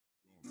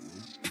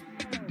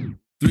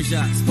Three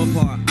shots, four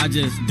par, I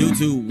just do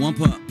two. One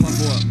putt, par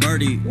four,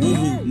 birdie,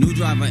 woo-hoo. New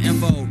driver,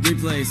 info,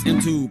 replace,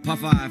 M2, par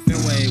five,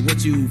 fairway,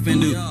 what you fin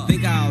do?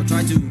 Think I'll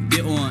try to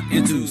get on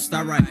into.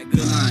 Start right,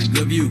 good line,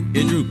 good view.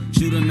 It drew,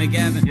 shooter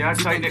McGavin. Yeah,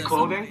 Tight Knit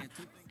Clothing.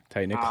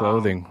 Tight Knit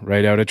Clothing,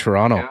 right out of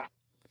Toronto. Yeah,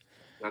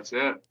 that's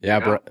it.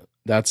 Yeah.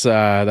 That's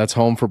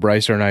home for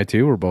Brycer and I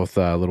too. We're both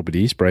a little bit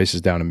east. Bryce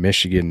is down in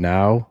Michigan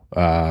now.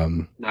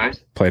 Nice.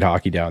 Played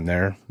hockey down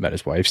there. Met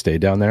his wife.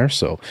 Stayed down there.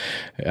 So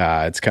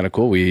it's kind of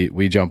cool.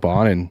 We jump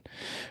on and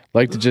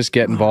like to just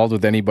get involved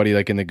with anybody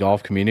like in the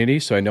golf community.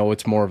 So I know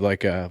it's more of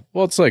like you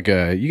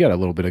got a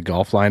little bit of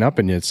golf lineup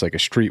and it's like a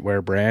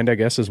streetwear brand, I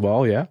guess, as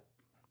well. Yeah.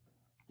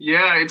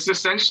 Yeah, it's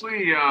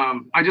essentially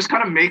I just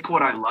kind of make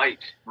what I like,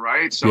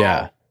 right? So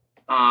yeah.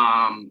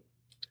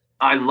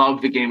 I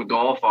love the game of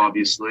golf,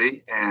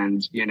 obviously,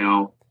 and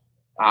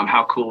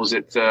how cool is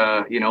it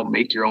to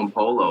make your own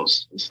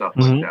polos and stuff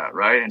like that,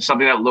 right? And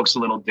something that looks a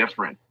little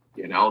different,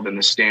 than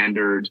the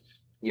standard,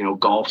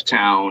 Golf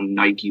Town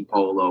Nike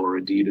polo or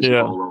Adidas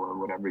polo or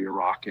whatever you're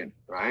rocking,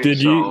 right?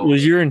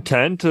 Was your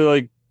intent to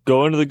like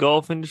go into the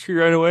golf industry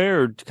right away,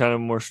 or kind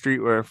of more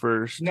streetwear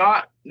first?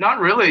 Not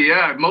really.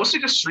 Yeah, mostly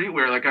just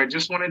streetwear. Like I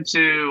just wanted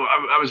to.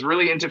 I was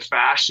really into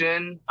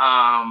fashion.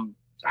 How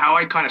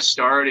I kind of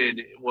started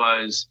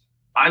was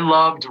I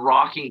loved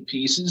rocking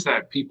pieces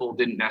that people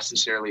didn't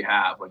necessarily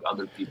have, like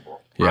other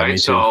people, right? Me too.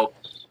 So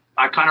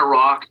I kind of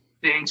rock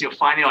things. You'll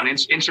find it on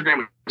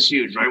Instagram. Was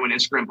huge, right? When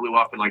Instagram blew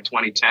up in like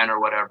 2010 or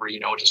whatever,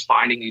 just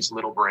finding these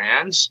little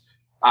brands.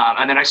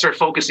 And then I started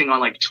focusing on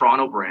like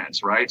Toronto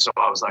brands, right? So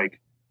I was like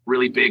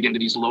really big into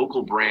these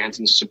local brands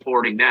and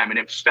supporting them. And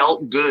it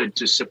felt good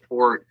to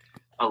support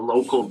a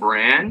local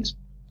brand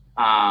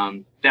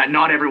that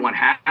not everyone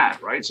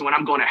had, right? So when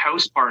I'm going to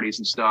house parties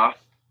and stuff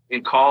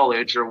in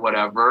college or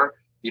whatever,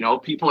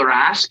 people are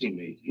asking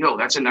me,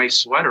 that's a nice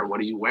sweater. What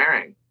are you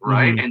wearing?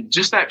 Right. And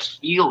just that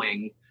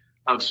feeling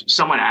of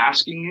someone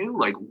asking you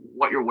like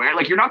what you're wearing,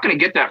 like you're not going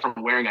to get that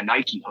from wearing a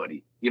Nike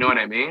hoodie. You know what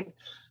I mean?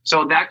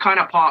 So that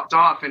kind of popped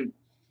off and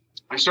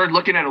I started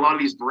looking at a lot of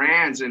these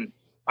brands, and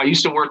I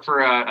used to work for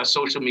a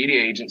social media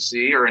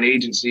agency or an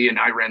agency, and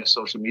I ran the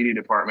social media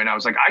department. I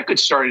was like, I could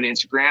start an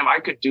Instagram. I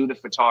could do the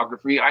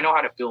photography. I know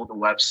how to build a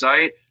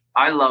website.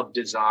 I love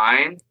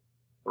design.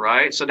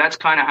 Right. So that's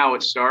kind of how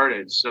it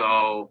started.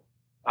 So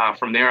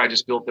from there, I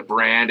just built the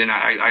brand and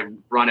I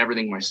run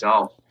everything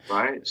myself.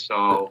 Right.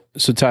 So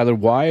Tyler,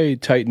 why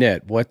Tight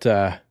Knit? What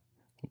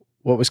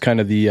was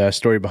kind of the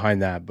story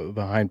behind that,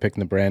 behind picking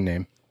the brand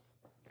name?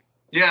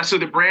 Yeah. So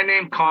the brand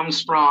name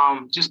comes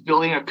from just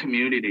building a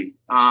community.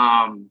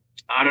 I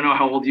don't know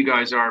how old you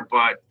guys are,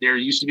 but there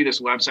used to be this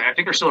website. I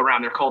think they're still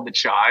around. They're called The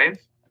Chive.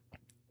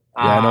 Yeah,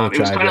 I know The Chive. It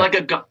was kind of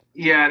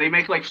like they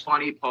make like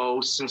funny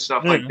posts and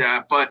stuff like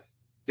that. But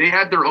they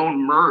had their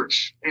own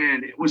merch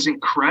and it was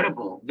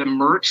incredible. The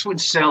merch would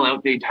sell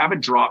out. They'd have a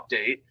drop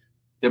date.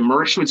 The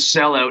merch would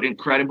sell out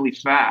incredibly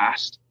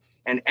fast.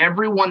 And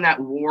everyone that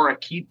wore a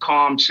Keep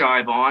Calm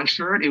Chive On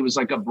shirt, it was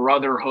like a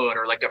brotherhood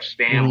or like a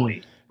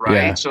family,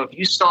 right? Yeah. So if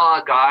you saw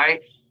a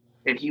guy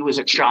and he was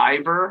a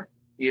chiver,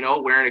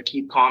 wearing a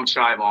Keep Calm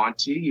Chive On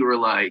tee, you were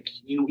like,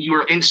 you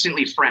were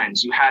instantly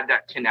friends. You had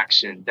that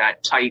connection,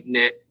 that tight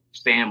knit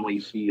family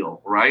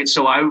feel, right?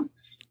 So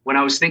when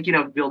I was thinking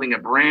of building a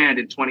brand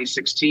in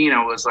 2016,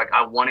 I was like,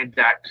 I wanted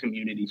that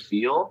community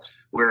feel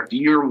where if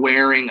you're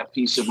wearing a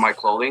piece of my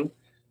clothing,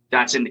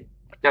 that's an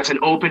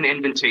open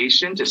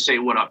invitation to say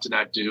what up to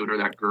that dude or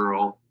that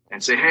girl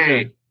and say,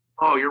 hey,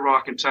 you're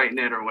rocking Tight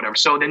Knit or whatever.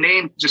 So the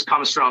name just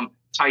comes from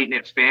Tight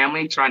Knit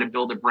family, trying to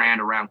build a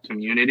brand around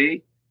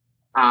community.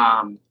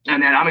 And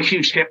then I'm a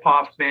huge hip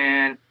hop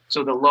fan.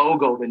 So the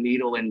logo, the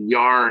needle and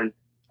yarn,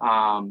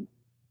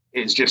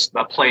 is just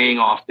playing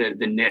off the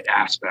knit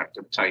aspect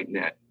of Tight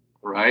Knit.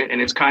 Right. And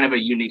it's kind of a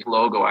unique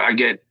logo. I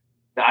get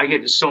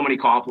so many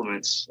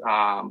compliments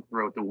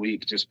throughout the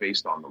week just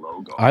based on the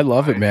logo. I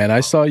love it, man.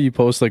 I saw you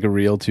post like a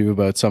reel too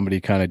about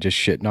somebody kind of just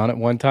shitting on it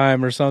one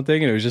time or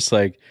something. And it was just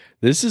like,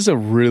 this is a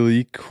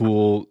really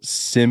cool,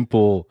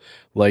 simple,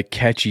 like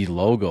catchy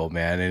logo,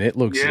 man. And it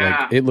looks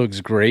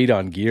great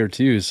on gear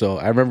too. So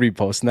I remember you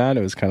posting that.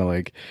 It was kind of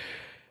like,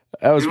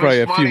 that was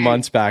probably a few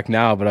months back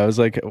now, but I was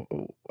like,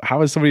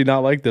 how is somebody not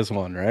like this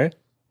one? Right.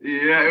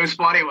 Yeah, it was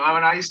funny. When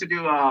I used to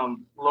do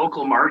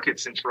local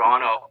markets in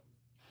Toronto,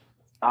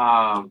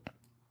 old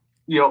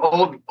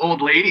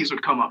ladies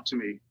would come up to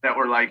me that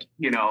were like,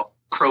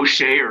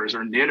 crocheters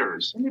or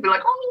knitters. And they'd be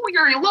like, oh,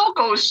 your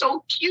logo is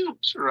so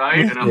cute, right?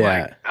 And I'm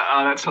like,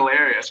 oh, that's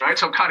hilarious, right?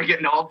 So I'm kind of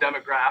getting all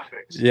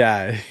demographics.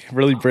 Yeah,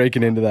 really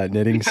breaking into that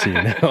knitting scene.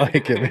 I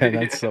like it, man.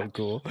 That's so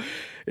cool.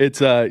 It's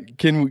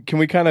can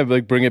we kind of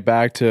like bring it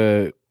back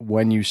to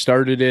when you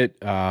started it?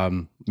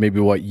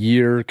 Maybe what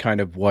year, kind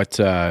of what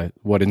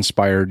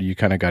inspired you,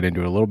 kind of got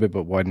into it a little bit,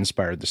 but what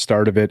inspired the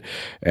start of it,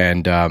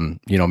 and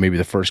maybe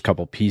the first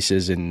couple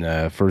pieces and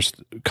the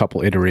first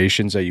couple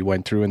iterations that you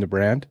went through in the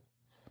brand.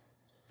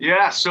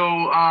 Yeah, so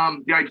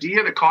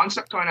the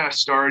concept kind of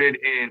started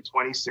in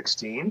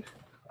 2016.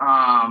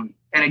 And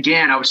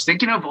again, I was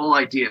thinking of all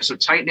ideas. So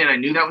Tight Knit, I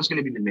knew that was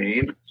going to be the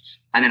name.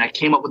 And then I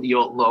came up with the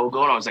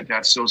logo, and I was like,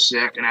 that's so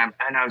sick. And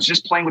I was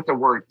just playing with the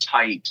word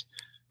tight.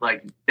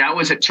 Like that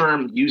was a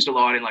term used a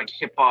lot in like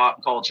hip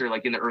hop culture,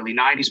 like in the early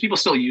 90s. People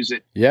still use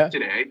it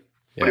today,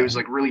 but it was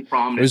like really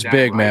prominent. It was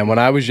big, man. When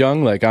I was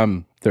young, like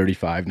I'm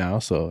 35 now,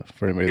 so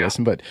for anybody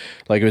listen, but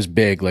like it was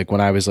big. Like when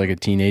I was like a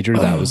teenager,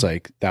 that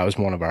was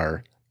one of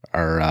our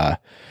I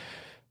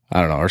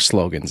don't know, our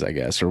slogans, I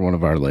guess, or one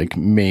of our like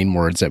main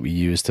words that we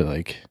use to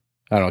like,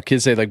 I don't know,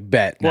 kids say like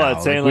bet. Now.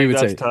 What, saying like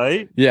that's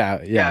tight? Yeah,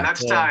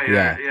 that's tight.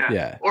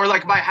 Yeah. Or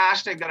like my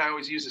hashtag that I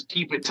always use is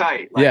keep it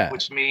tight. Like,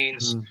 which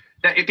means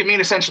that it can mean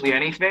essentially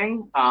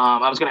anything.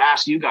 I was going to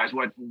ask you guys,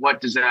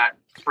 what does that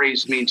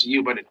phrase mean to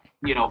you? But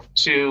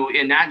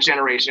in that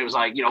generation, it was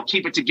like,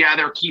 keep it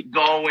together, keep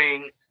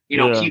going,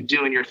 keep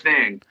doing your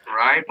thing.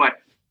 Right. But,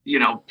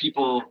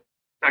 people,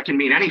 that can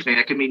mean anything.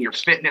 That could mean your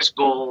fitness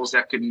goals.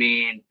 That could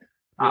mean,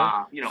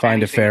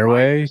 find a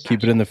fairway,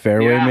 keep it in the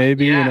fairway,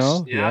 maybe,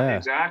 Yeah,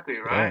 exactly.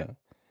 Right. Yeah.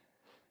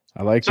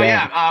 I like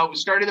that. We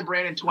started the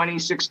brand in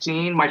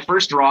 2016. My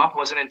first drop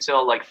wasn't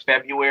until like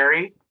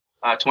February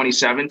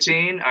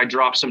 2017. I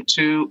dropped some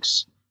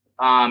toques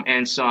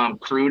and some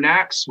crew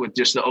necks with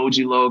just the OG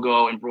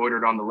logo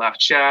embroidered on the left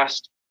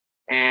chest.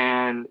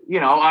 And,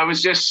 I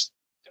was just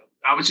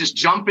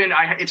jumping.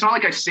 It's not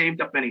like I saved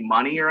up any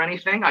money or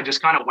anything. I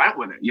just kind of went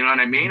with it. You know what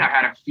I mean? I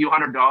had a few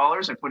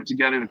 $100s. I put it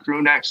together, the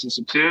crew necks and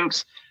some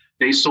toques.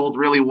 They sold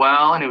really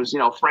well. And it was,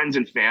 friends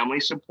and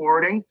family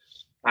supporting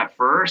at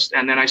first.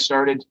 And then I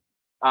started,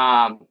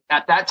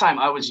 at that time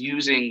I was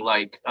using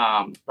like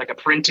a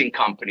printing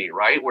company,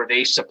 right? Where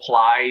they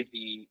supply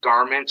the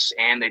garments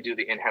and they do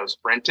the in-house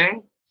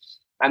printing.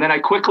 And then I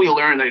quickly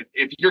learned that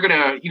if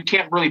you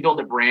can't really build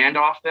a brand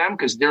off them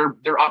because they're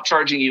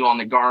upcharging you on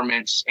the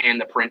garments and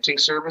the printing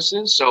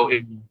services. So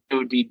it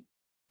would be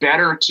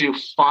better to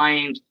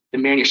find the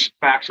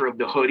manufacturer of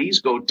the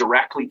hoodies, go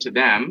directly to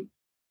them,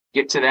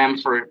 get to them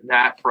for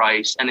that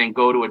price, and then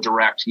go to a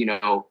direct,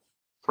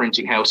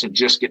 printing house and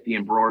just get the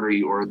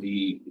embroidery or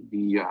the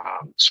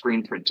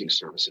screen printing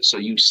services. So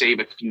you save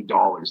a few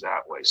dollars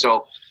that way.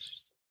 So,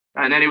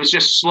 and then it was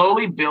just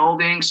slowly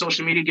building,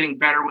 social media getting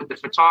better with the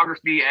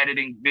photography,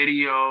 editing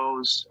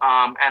videos.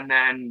 And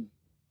then,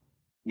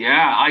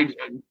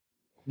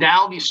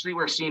 now the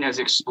streetwear scene has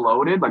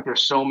exploded. Like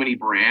there's so many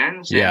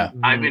brands. Yeah.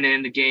 I've been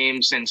in the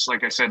game since,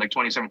 like I said, like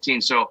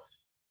 2017. So,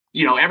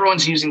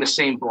 everyone's using the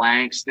same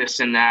blanks, this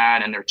and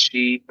that, and they're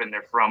cheap and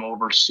they're from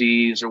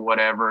overseas or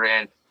whatever.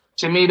 And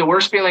to me, the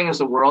worst feeling in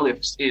the world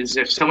is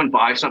if someone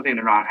buys something and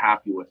they're not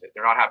happy with it.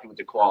 They're not happy with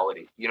the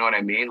quality. You know what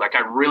I mean? Like I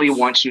really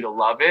want you to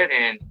love it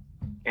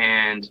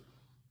and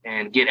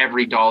get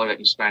every dollar that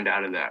you spend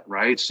out of that.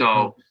 Right.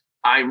 So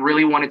I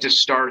really wanted to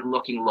start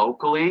looking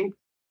locally.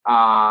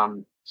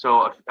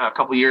 So a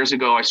couple of years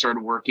ago, I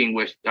started working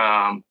with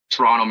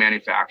Toronto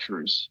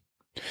manufacturers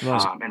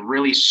and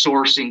really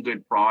sourcing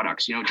good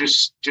products,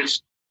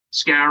 just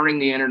scouring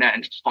the internet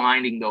and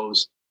finding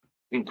those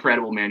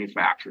incredible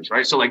manufacturers,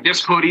 right? So like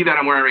this hoodie that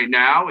I'm wearing right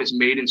now is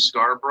made in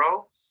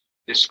Scarborough.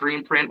 The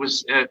screen print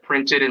was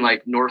printed in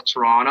like North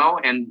Toronto.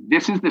 And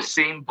this is the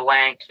same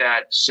blank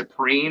that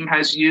Supreme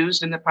has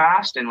used in the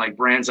past and like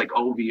brands like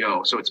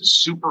OVO. So it's a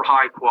super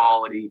high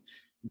quality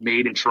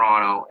made in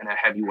Toronto and a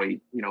heavyweight,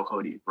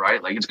 hoodie,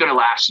 right? Like it's going to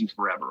last you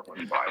forever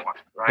when you buy one,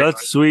 right?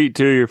 That's sweet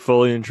too. You're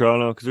fully in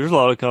Toronto because there's a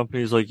lot of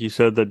companies, like you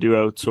said, that do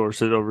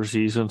outsource it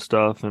overseas and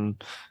stuff.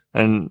 And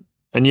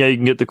yeah, you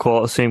can get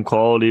the same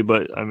quality,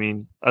 but I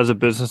mean, as a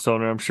business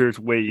owner, I'm sure it's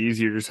way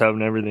easier just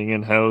having everything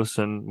in house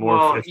and more.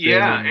 Well,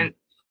 and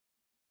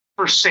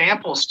for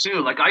samples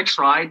too. Like I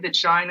tried the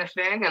China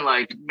thing, and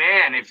like,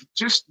 man, if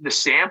just the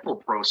sample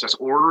process,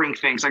 ordering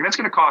things, like that's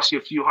going to cost you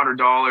a few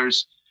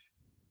 $100s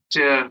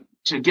to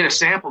get a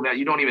sample that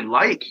you don't even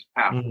like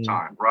half the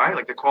time, right?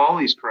 Like the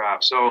quality's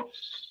crap. So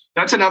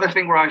that's another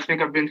thing where I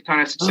think I've been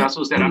kind of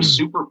successful is that I'm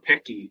super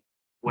picky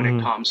when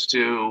it comes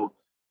to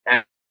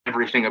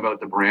everything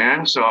about the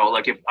brand. So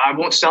like if I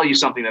won't sell you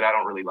something that I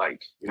don't really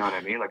like, you know what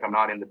I mean? Like I'm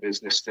not in the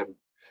business to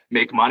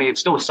make money.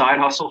 It's still a side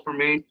hustle for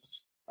me.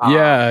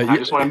 I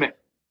just want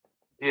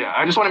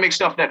to make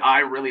stuff that I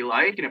really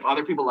like. And if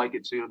other people like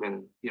it too,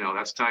 then,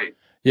 that's tight.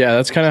 Yeah.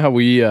 That's kind of how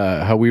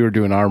we were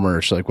doing our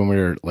merch. Like when we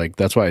were like,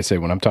 that's why I say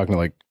when we're talking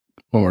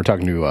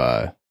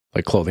to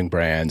like clothing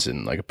brands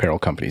and like apparel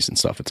companies and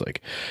stuff, it's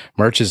like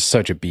merch is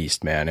such a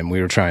beast, man. And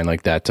we were trying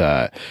like that,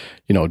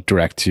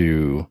 direct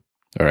to,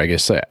 or I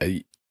guess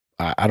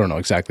I don't know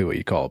exactly what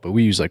you call it, but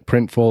we use like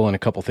Printful and a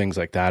couple things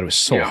like that. It was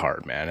so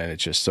hard, man. And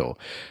it's just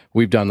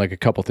we've done like a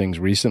couple things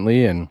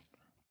recently and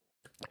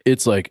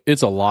it's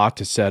a lot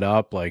to set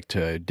up, like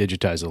to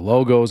digitize the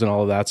logos and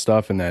all of that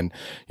stuff. And then,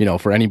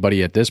 for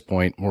anybody at this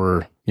point,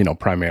 we're,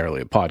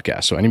 primarily a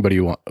podcast. So anybody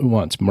who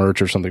wants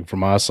merch or something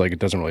from us, like it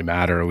doesn't really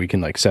matter. We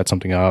can like set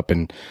something up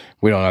and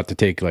we don't have to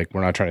take, like,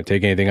 we're not trying to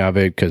take anything of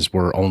it because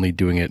we're only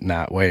doing it in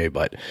that way.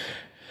 But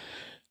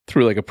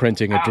through like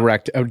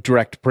a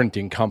direct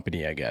printing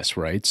company, I guess.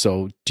 Right.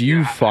 So do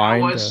you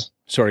find,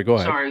 sorry, go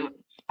ahead. Sorry.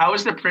 How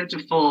was the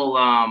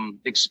Printful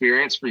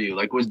experience for you?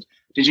 Like,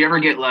 did you ever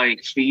get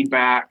like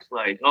feedback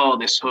like, oh,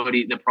 this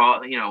hoodie,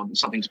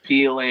 something's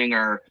peeling,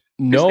 or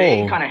because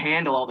they No. kind of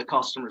handle all the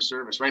customer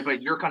service, right?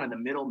 But you're kind of the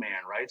middleman,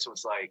 right? So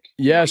it's like,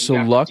 Yeah, so you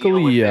have to deal with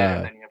luckily it,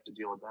 and then you have to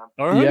deal with them.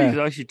 Our Yeah.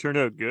 hoodies actually turned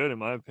out good, in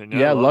my opinion.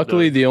 Yeah, I love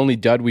luckily those. the only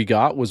dud we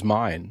got was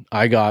mine.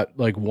 I got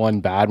like one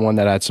bad one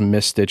that had some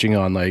misstitching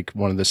on like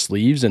one of the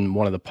sleeves, and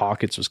one of the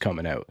pockets was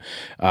coming out.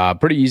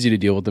 Pretty easy to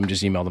deal with them.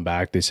 Just email them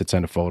back. They said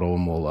send a photo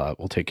and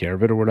we'll take care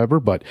of it or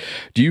whatever. But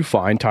do you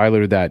find,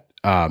 Tyler, that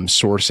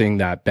sourcing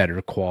that better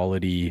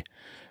quality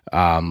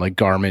like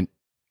garment,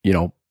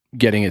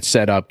 getting it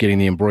set up, getting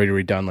the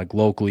embroidery done like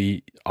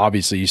locally,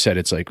 obviously you said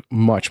it's like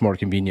much more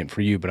convenient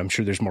for you, but I'm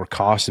sure there's more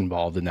cost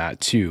involved in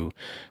that too.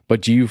 But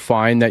do you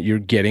find that you're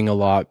getting a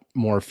lot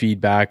more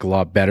feedback, a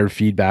lot better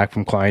feedback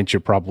from clients?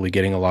 You're probably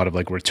getting a lot of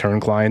like return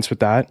clients with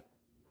that.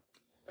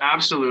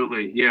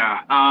 Absolutely.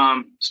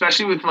 Yeah.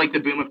 Especially with like the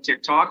boom of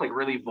TikTok, like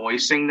really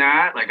voicing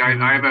that. Like I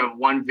have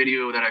one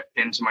video that I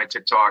pinned to my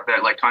TikTok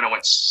that like kind of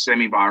went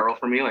semi-viral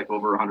for me, like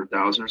over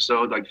 100,000 or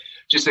so, like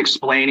just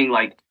explaining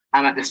like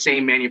I'm at the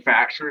same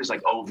manufacturer as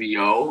like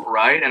OVO,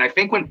 right? And I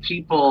think when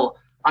people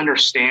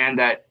understand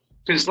that,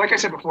 because like I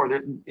said before,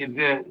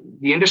 the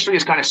industry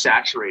is kind of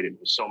saturated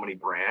with so many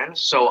brands.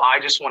 So I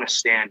just want to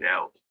stand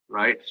out,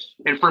 right?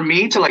 And for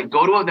me to like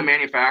go to the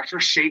manufacturer,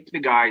 shake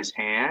the guy's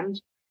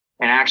hand,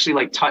 and actually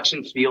like touch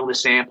and feel the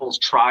samples,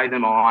 try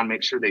them on,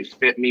 make sure they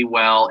fit me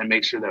well, and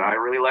make sure that I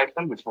really like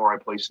them before I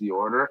place the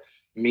order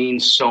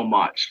means so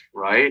much,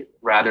 right?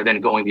 Rather than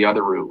going the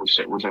other route,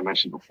 which I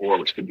mentioned before,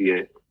 which could be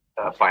a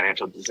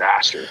financial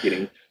disaster,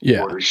 getting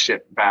orders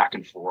shipped back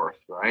and forth,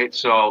 right?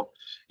 So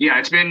yeah,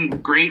 it's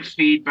been great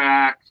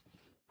feedback.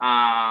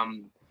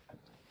 And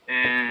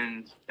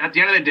at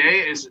the end of the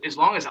day, as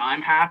long as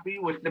I'm happy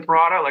with the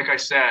product, like I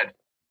said,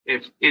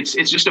 if it's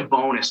just a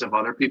bonus if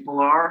other people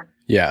are.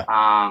 Yeah.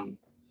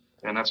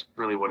 And that's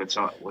really what it's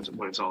all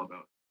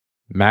about.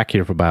 Mac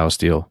here for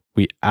BioSteel.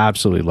 We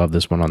absolutely love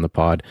this one on the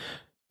pod.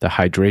 The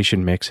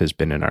hydration mix has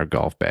been in our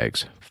golf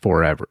bags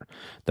forever.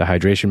 The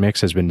hydration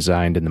mix has been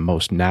designed in the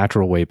most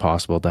natural way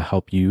possible to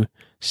help you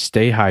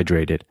stay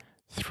hydrated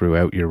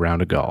throughout your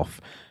round of golf.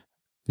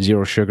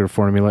 Zero sugar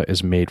formula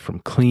is made from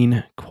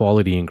clean,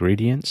 quality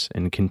ingredients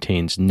and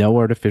contains no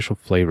artificial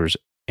flavors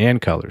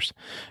and colors,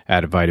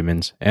 added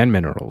vitamins and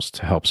minerals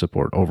to help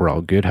support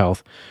overall good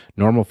health,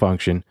 normal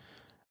function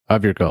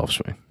of your golf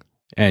swing,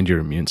 and your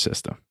immune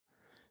system.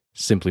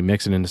 Simply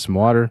mix it into some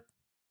water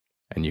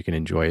and you can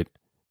enjoy it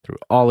through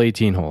all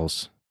 18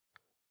 holes.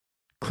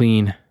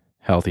 Clean,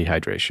 healthy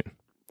hydration.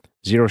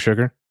 Zero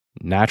sugar,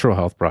 natural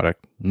health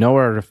product, no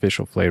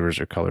artificial flavors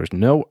or colors,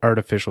 no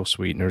artificial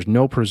sweeteners,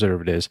 no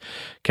preservatives,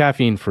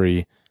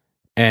 caffeine-free,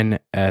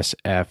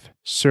 NSF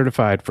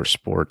certified for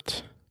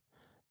sport.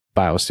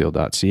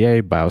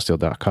 Biosteel.ca,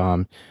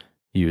 biosteel.com.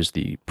 Use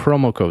the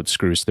promo code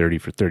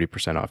SCREWS30 for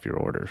 30% off your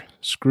order.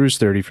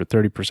 SCREWS30 for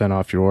 30%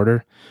 off your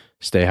order.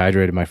 Stay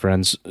hydrated, my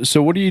friends.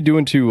 So what are you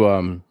doing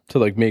to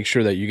like make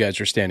sure that you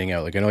guys are standing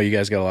out? Like, I know you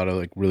guys got a lot of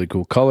like really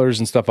cool colors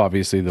and stuff.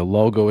 Obviously the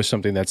logo is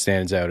something that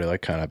stands out. It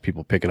like kind of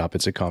people pick it up.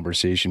 It's a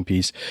conversation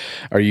piece.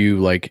 Are you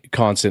like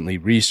constantly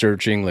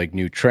researching like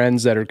new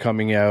trends that are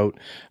coming out?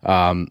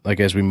 Like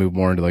as we move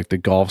more into like the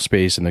golf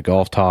space and the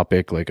golf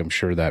topic, like I'm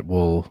sure that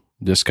we'll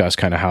discuss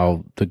kind of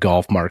how the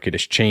golf market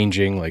is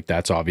changing. Like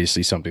that's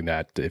obviously something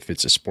that if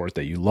it's a sport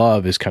that you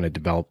love is kind of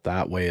developed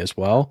that way as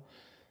well.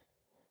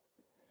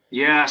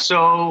 Yeah.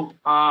 So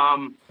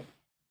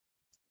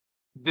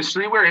the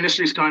streetwear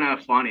industry is kind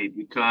of funny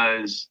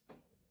because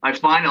I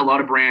find a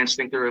lot of brands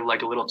think they're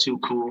like a little too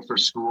cool for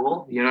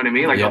school. You know what I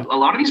mean? Like a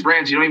lot of these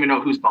brands, you don't even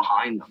know who's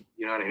behind them.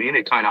 You know what I mean?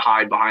 They kind of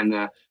hide behind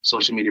the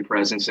social media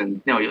presence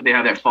and they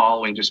have that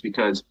following just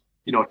because,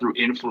 through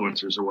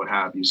influencers or what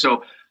have you.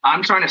 So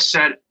I'm trying to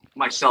set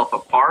myself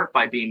apart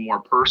by being more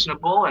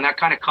personable. And that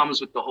kind of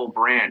comes with the whole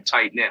brand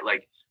tight knit.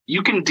 Like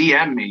you can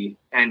DM me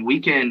and we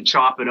can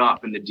chop it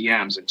up in the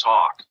DMs and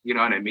talk, you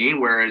know what I mean?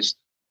 Whereas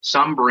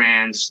some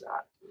brands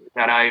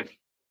that I've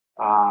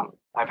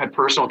had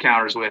personal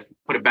encounters with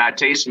put a bad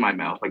taste in my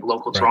mouth, like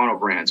local Toronto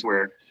brands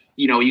where,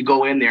 you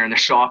go in there and the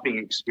shopping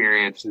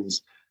experience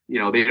is,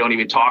 they don't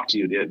even talk to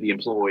you, the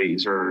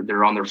employees, or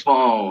they're on their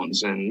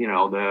phones and,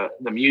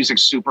 the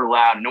music's super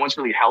loud and no one's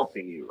really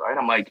helping you. Right.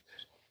 I'm like,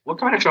 what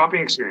kind of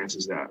shopping experience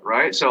is that?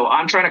 Right. So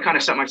I'm trying to kind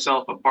of set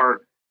myself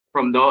apart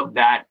from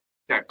that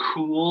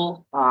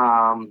cool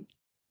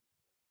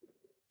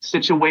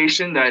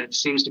situation that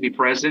seems to be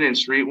present in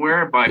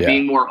streetwear by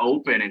being more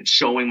open and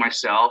showing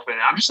myself. And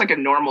I'm just like a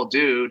normal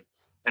dude.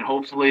 And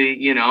hopefully,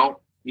 you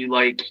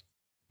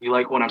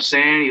like what I'm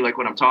saying, you like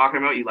what I'm talking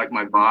about, you like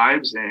my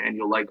vibes, and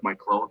you'll like my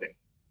clothing.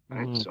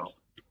 Right. So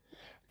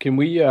can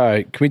we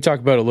talk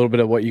about a little bit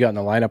of what you got in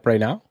the lineup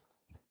right now?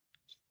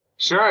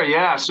 Sure.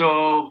 Yeah.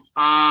 So,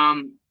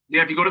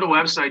 if you go to the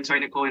website,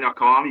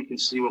 tightnitclothing.com, you can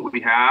see what we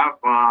have.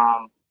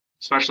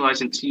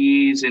 Specialize in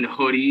tees and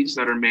hoodies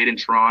that are made in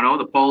Toronto.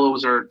 The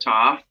polos are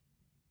tough.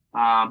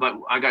 But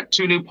I got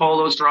 2 new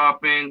polos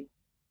dropping.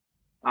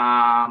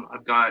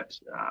 I've got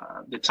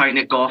the Tight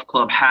Knit Golf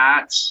Club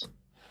hats.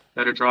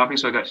 that are dropping.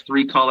 So I got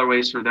 3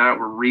 colorways for that.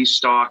 We're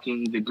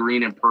restocking the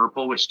green and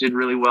purple, which did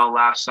really well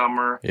last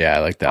summer. Yeah, I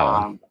like that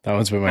one. That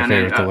one's been my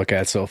favorite to look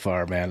at so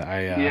far, man.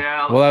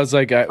 Well, I was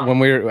like,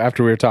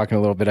 after we were talking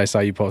a little bit, I saw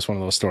you post one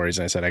of those stories,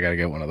 and I said I got to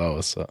get one of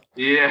those. So.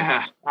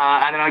 Yeah,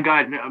 and then I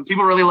got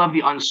people really love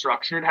the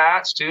unstructured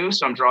hats too,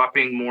 so I'm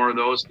dropping more of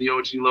those, the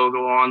OG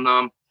logo on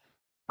them.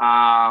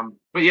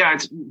 But yeah,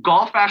 it's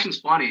golf fashion's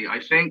funny. I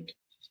think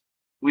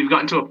we've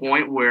gotten to a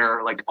point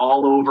where like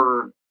all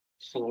over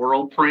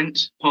floral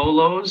print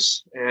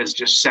polos has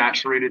just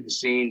saturated the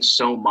scene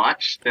so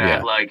much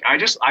that like I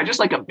just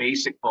like a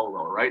basic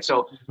polo, right?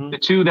 So the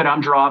 2 that I'm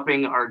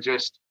dropping are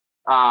just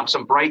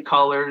some bright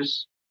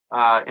colors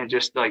and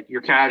just like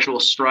your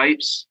casual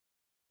stripes,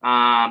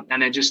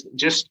 and then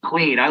just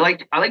clean. I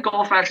like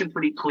golf fashion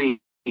pretty clean.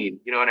 You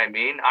know what I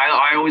mean?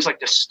 I always like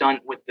to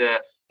stunt with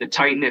the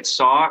tight knit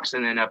socks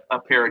and then a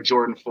pair of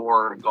Jordan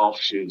 4 golf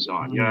shoes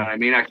on. You know what I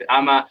mean?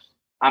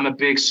 I'm a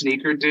big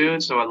sneaker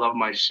dude, so I love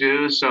my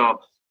shoes.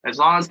 So as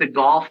long as the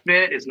golf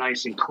fit is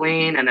nice and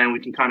clean, and then we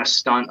can kind of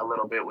stunt a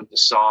little bit with the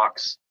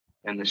socks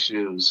and the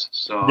shoes.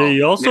 So yeah,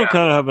 you also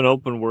kind of have an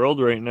open world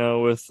right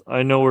now with,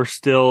 I know I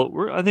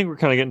think we're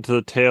kind of getting to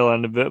the tail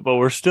end of it, but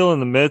we're still in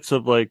the midst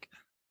of like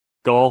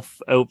golf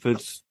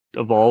outfits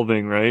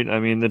evolving, right? I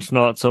mean, it's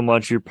not so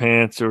much your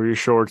pants or your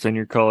shorts and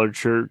your collared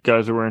shirt.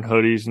 Guys are wearing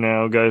hoodies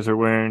now. Guys are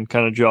wearing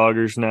kind of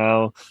joggers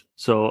now.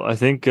 So I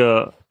think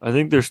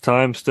there's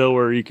time still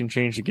where you can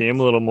change the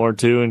game a little more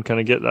too, and kind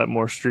of get that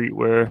more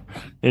streetwear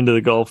into the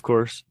golf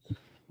course.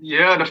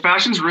 Yeah, the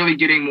fashion's really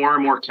getting more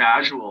and more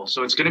casual.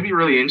 So it's going to be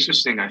really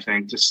interesting, I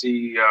think, to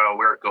see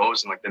where it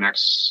goes in like the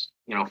next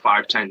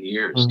 5-10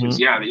 years. Because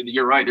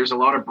you're right. There's a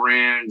lot of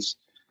brands.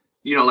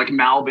 Like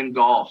Malbon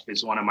Golf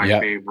is one of my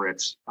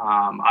favorites.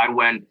 I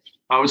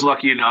was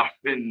lucky enough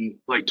in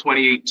like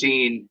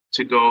 2018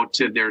 to go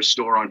to their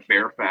store on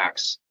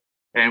Fairfax,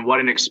 and what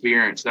an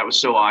experience. That was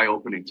so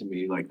eye-opening to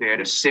me. Like they had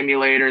a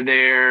simulator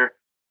there.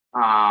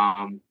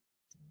 The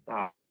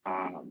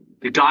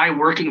guy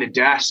working the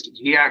desk,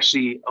 he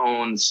actually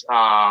owns,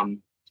 oh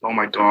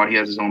my God, he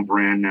has his own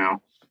brand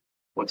now.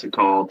 What's it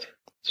called?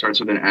 Starts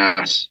with an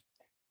S.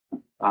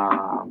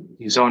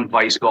 He's on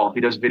Vice Golf.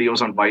 He does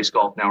videos on Vice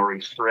Golf now where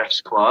he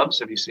thrifts clubs.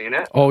 Have you seen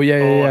it? Oh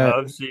yeah.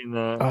 I've seen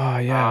that. Oh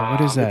yeah, what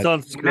is that? It's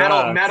on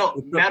Scratch.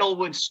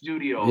 Metalwood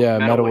Studio. Yeah,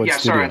 Metalwood Studio.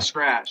 Sorry, on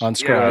Scratch. On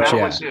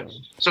Scratch,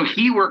 So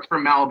he worked for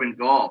Malbon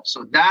Golf.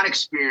 So that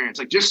experience,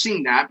 like just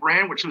seeing that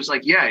brand, which was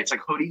like, it's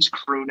like hoodies,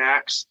 crew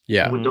necks,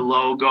 with the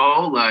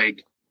logo,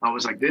 like. I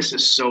was like, this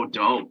is so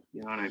dope.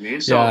 You know what I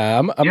mean? So,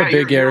 I'm a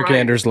big Eric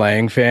Anders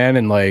Lang fan,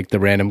 and like the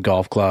Random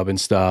Golf Club and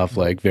stuff,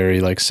 like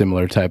very like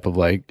similar type of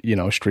like,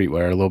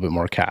 streetwear, a little bit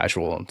more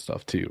casual and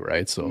stuff too.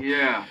 Right. So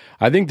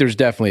I think there's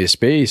definitely a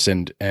space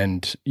and,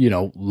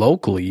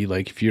 locally,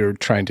 like if you're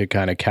trying to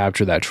kind of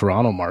capture that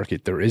Toronto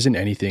market, there isn't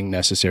anything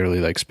necessarily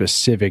like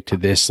specific to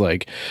this.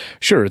 Like,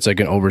 sure, it's like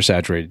an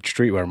oversaturated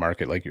streetwear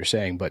market, like you're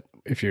saying, but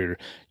if you're,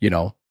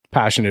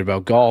 passionate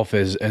about golf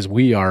as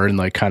we are, and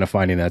like kind of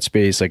finding that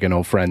space, like I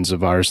know friends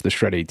of ours, the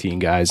Shred 18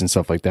 guys and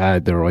stuff like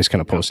that, they're always kind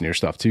of posting your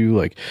stuff too.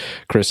 Like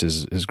Chris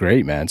is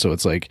great, man. So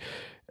it's like,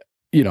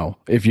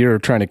 if you're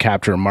trying to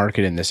capture a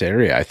market in this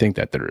area, I think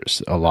that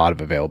there's a lot of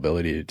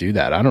availability to do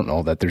that. I don't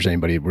know that there's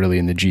anybody really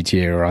in the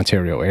GTA or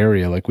Ontario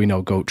area. Like we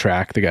know Goat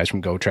Track, the guys from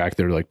Goat Track,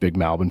 they're like big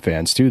Malbon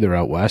fans too. They're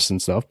out west and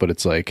stuff, but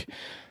it's like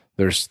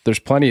there's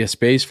plenty of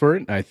space for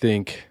it. And I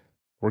think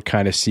we're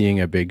kind of seeing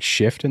a big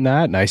shift in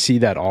that. And I see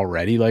that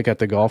already, like at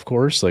the golf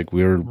course, like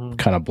we're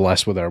kind of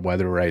blessed with our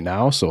weather right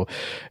now. So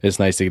it's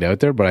nice to get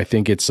out there, but I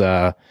think it's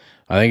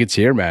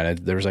here, man.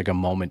 There's like a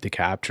moment to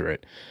capture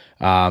it.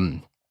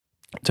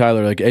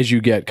 Tyler, like as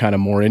you get kind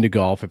of more into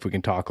golf, if we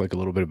can talk like a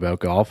little bit about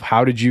golf,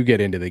 how did you get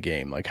into the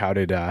game? Like how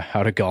did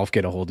golf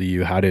get a hold of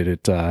you? How did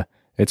it,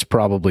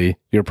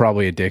 you're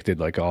probably addicted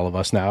like all of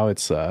us now.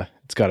 It's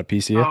got a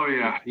piece of you. Oh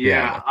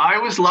yeah. I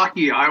was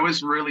lucky. I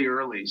was really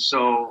early.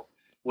 So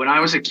when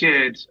I was a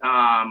kid,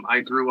 I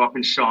grew up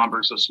in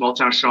Schaumburg, so small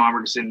town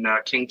Schaumburg's in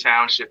King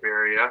Township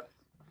area.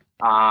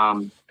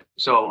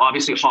 So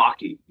obviously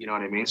hockey, you know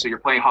what I mean? So you're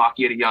playing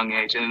hockey at a young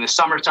age. And in the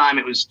summertime,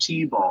 it was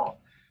T-ball.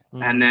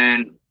 And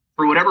then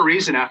for whatever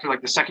reason, after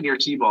like the second year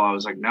T-ball, I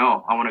was like,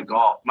 no, I want to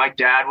golf. My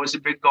dad was a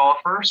big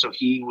golfer, so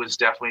he was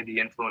definitely the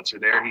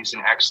influencer there. He's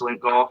an excellent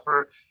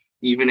golfer.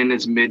 Even in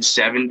his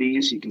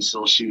mid-70s, he can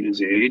still shoot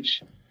his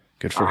age.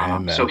 Good for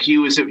him, man. So he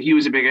was a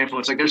big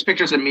influence. Like there's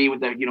pictures of me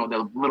with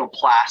the little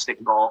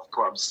plastic golf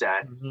club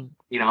set.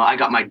 I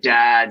got my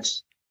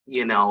dad's,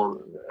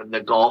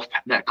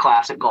 that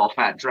classic golf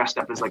hat, dressed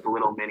up as like a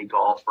little mini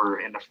golfer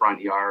in the front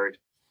yard.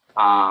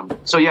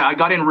 So yeah, I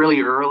got in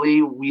really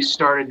early. We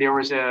started. There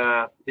was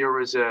a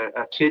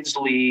kids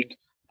league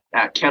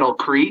at Kettle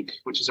Creek,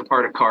 which is a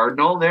part of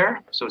Cardinal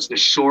there. So it's they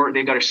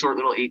got a short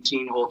little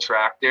 18-hole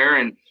track there,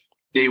 and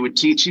they would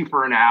teach you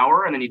for an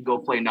hour, and then you'd go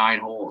play 9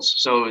 holes.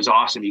 So it was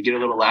awesome. You get a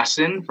little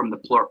lesson from the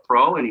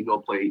pro, and you go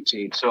play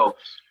 18. So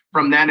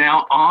from then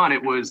on,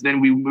 then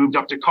we moved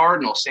up to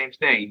Cardinal. Same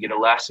thing. You get a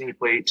lesson, you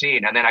play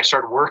 18. And then I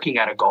started working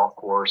at a golf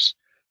course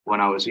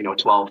when I was,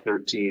 12,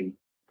 13.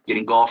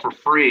 getting golf for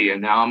free.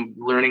 And now I'm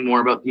learning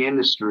more about the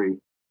industry.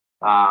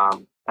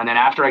 And then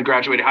after I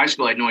graduated high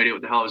school, I had no idea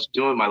what the hell I was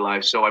doing in my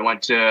life. So I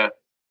went to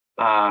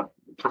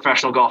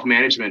professional golf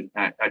management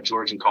at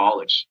Georgian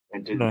College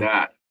and did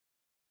that.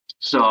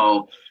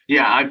 So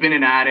yeah, I've been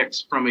an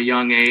addict from a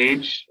young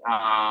age.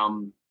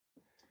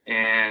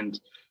 And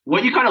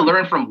what you kind of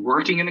learn from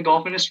working in the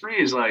golf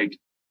industry is like,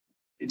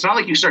 it's not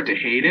like you start to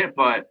hate it,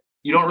 but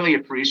you don't really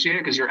appreciate it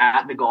because you're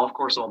at the golf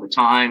course all the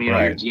time. You know,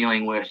 you're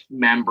dealing with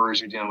members,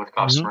 you're dealing with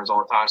customers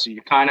all the time. So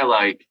you kind of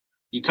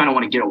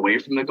want to get away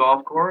from the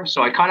golf course.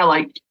 So I kind of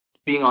like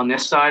being on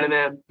this side of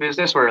the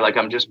business where like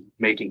I'm just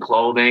making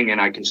clothing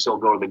and I can still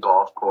go to the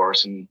golf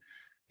course and,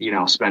 you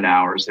know, spend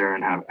hours there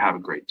and have a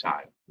great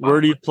time. Where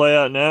do you play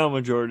at now?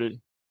 Majority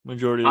of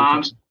the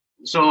time?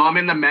 So I'm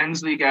in the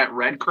men's league at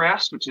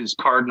Redcrest, which is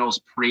Cardinals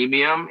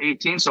Premium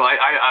 18. So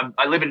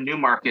I live in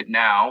Newmarket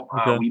now.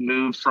 Okay. We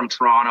moved from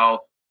Toronto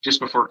just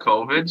before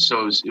COVID,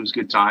 so it was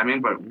good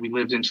timing. But we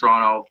lived in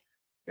Toronto,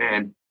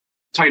 and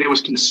Tight Knit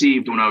was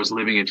conceived when I was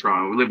living in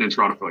Toronto. We lived in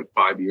Toronto for like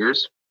 5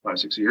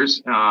 6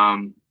 years.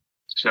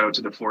 Shout out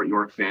to the Fort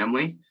York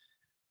family.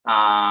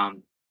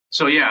 So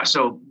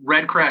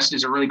Redcrest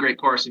is a really great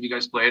course. Have you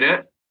guys played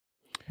it?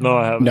 No,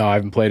 I haven't. No, I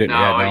haven't played it yet.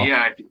 No.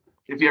 Yeah.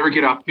 If you ever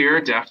get up here,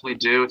 definitely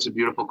do. It's a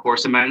beautiful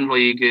course. The men's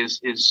league is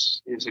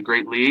a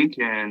great league,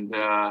 and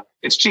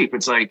it's cheap.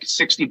 It's like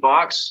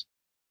 $60.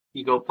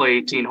 You go play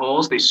 18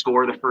 holes. They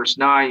score the first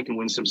 9. You can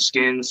win some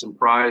skins, some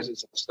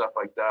prizes, and stuff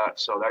like that.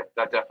 So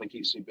that definitely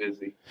keeps you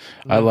busy.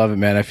 I love it,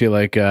 man. I feel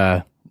like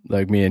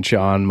me and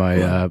Sean,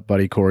 my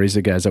buddy Corey's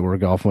the guys that we're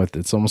golfing with.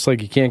 It's almost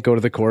like you can't go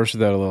to the course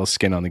without a little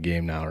skin on the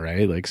game now,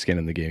 right? Like skin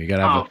in the game. You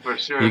gotta have for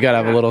sure. You gotta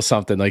have a little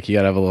something. Like you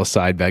gotta have a little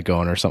side bet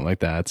going or something like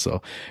that.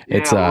 So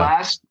it's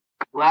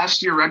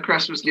last year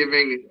Redcrest was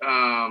giving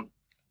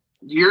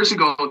years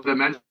ago the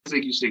men's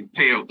league used to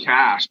pay out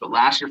cash, but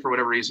last year for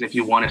whatever reason, if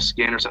you won a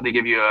skin or something, they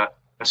give you a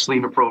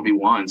sleeve of Pro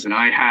V1s, and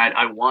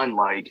I won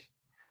like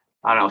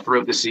I don't know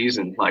throughout the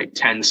season like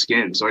 10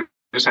 skins. So I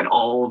just had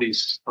all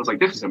these. I was like,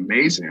 this is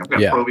amazing. I've got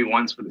Pro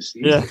V1s for the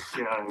season. Yeah.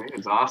 You know what I mean?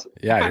 It's awesome.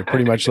 Yeah, you're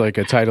pretty much like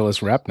a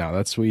Titleist rep now.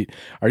 That's sweet.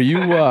 Are you?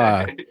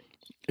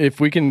 If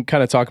we can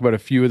kind of talk about a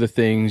few of the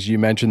things you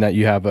mentioned, that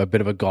you have a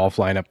bit of a golf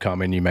lineup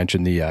coming. You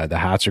mentioned the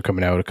hats are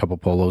coming out, a couple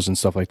polos and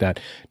stuff like that.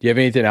 Do you have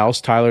anything else,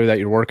 Tyler, that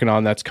you're working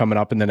on that's coming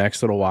up in the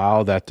next little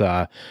while?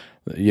 That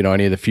you know,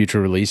 any of the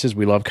future releases?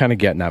 We love kind of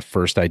getting that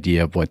first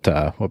idea of what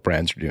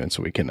brands are doing,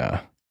 so we can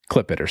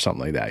clip it or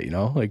something like that. You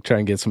know, like try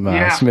and get some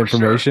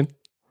information. Sure.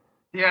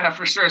 Yeah,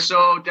 for sure.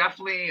 So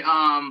definitely,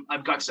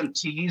 I've got some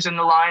tees in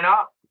the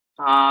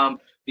lineup.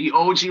 The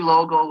OG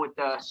logo with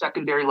the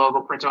secondary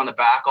logo printed on the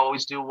back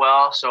always do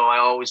well. So I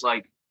always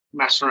like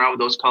messing around with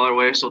those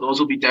colorways. So those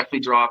will be definitely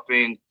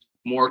dropping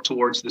more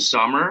towards the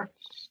summer.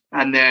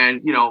 And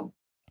then, you know,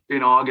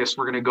 in August,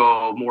 we're going to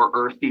go more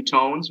earthy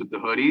tones with the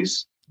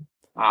hoodies.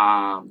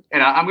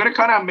 And I'm going to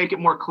kind of make it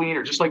more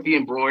cleaner, just like the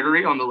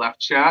embroidery on the left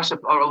chest. A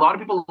lot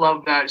of people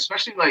love that,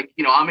 especially like,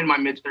 you know, I'm in my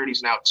mid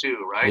 30s now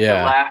too, right?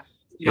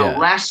 Yeah.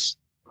 Less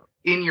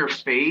in your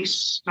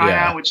face,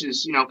 which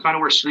is, you know, kind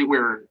of where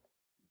streetwear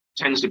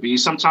tends to be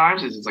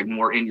sometimes. Is it's like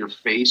more in your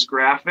face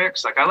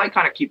graphics. Like I like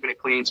kind of keeping it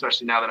clean,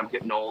 especially now that I'm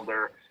getting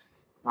older.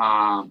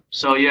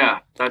 So yeah,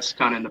 that's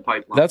kind of in the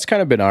pipeline. That's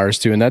kind of been ours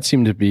too, and that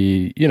seemed to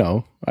be, you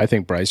know, I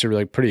think Bryce are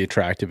like pretty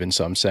attractive in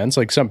some sense.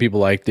 Like some people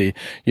like the,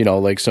 you know,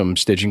 like some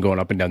stitching going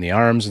up and down the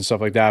arms and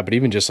stuff like that. But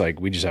even just like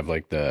we just have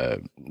like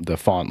the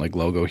font like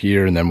logo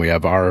here, and then we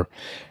have our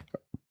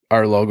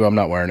logo. I'm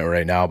not wearing it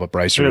right now, but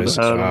Bryce is.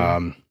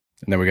 And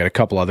then we got a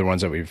couple other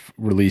ones that we've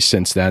released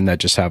since then that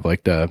just have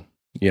like the,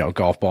 you know,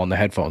 golf ball and the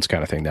headphones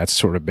kind of thing. That's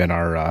sort of been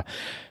our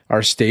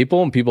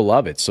staple, and people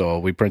love it. So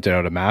we printed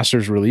out a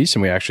Masters release,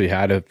 and we actually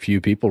had a few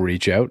people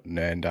reach out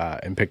and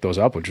pick those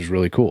up, which was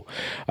really cool.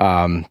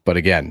 But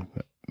again,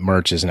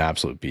 merch is an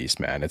absolute beast,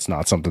 man. It's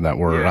not something that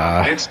we're.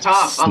 It's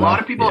tough. A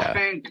lot of people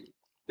think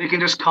they can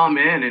just come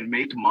in and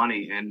make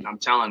money, and I'm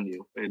telling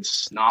you,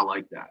 it's not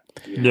like that.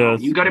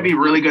 You got to be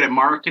really good at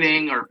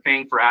marketing or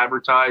paying for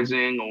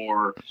advertising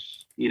or,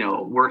 you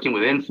know, working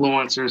with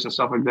influencers and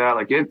stuff like that.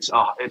 Like it's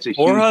a huge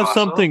or have hustle.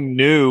 something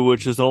new,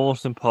 which is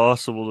almost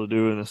impossible to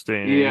do in this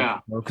day and age. Yeah,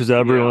 because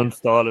everyone's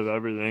thought of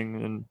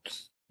everything. And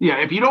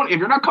if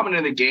you're not coming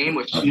into the game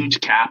with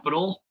huge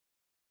capital,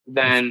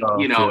 then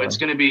it's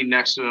going to be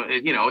next to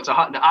it. You know,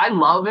 I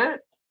love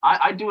it.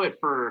 I do it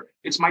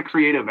it's my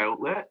creative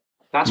outlet.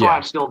 That's why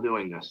I'm still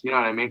doing this. You know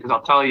what I mean? Because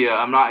I'll tell you,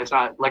 it's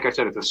not like I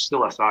said, it's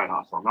still a side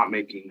hustle. I'm not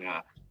making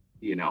a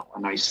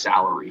nice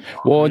salary.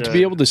 Well, and to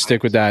be able to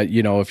stick with that,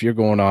 you know, if you're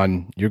going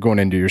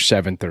into your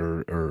 7th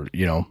or,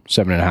 you know,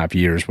 7.5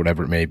 years,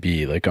 whatever it may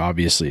be, like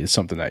obviously it's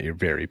something that you're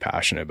very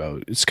passionate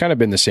about. It's kind of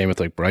been the same with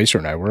like Bryce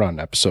and I. We're on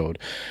episode,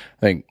 I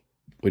think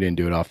we didn't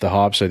do it off the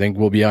hop. So I think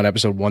we'll be on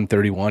episode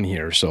 131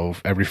 here. So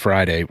every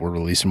Friday we're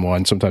releasing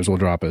one. Sometimes we'll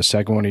drop a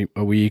second one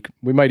a week.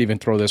 We might even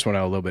throw this one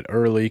out a little bit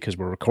early because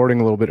we're recording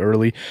a little bit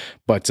early.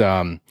 But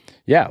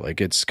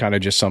like it's kind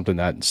of just something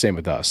that same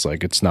with us.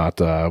 Like it's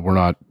not, we're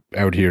not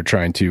out here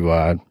trying to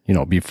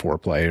be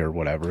foreplay or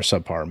whatever,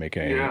 subpar,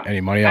 making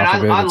any money And off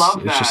of it. I love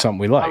It's that. just something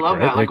we like, I love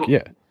right? that.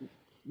 Like,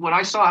 when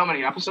I saw how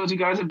many episodes you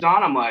guys have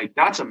done, I'm like,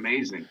 that's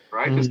amazing,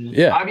 right? Because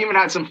I've even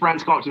had some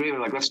friends come up to me, they're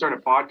like, let's start a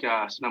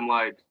podcast. And I'm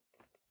like,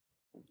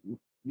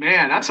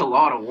 man, that's a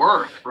lot of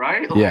work,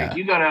 right? Like,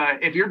 you gotta,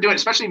 if you're doing,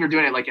 especially if you're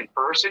doing it like in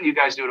person, you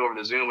guys do it over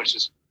the Zoom, which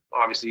is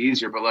obviously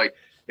easier. But like,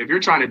 if you're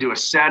trying to do a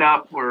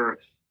setup where,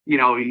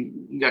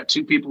 you got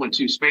 2 people in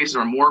 2 spaces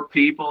or more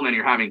people, and then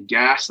you're having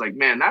guests, like,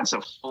 man, that's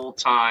a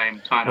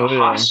full-time kind of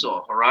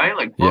hustle, right?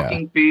 Like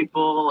booking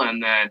people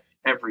and then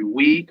every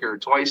week or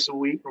twice a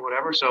week or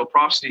whatever. So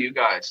props to you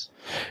guys.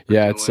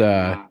 Yeah,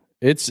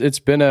 it's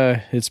been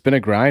a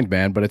grind,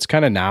 man, but it's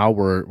kind of now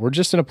we're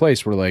just in a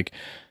place where like,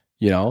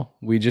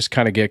 we just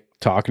kind of get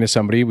talking to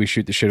somebody, we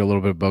shoot the shit a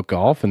little bit about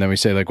golf, and then we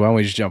say like, why don't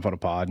we just jump on a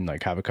pod and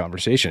like have a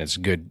conversation? It's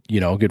good,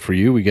 good for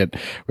you. We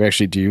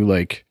actually do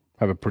like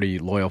have a pretty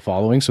loyal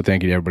following. So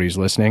thank you to everybody who's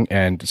listening.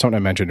 And something I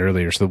mentioned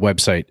earlier, so the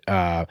website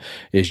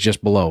is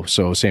just below.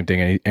 So same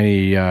thing.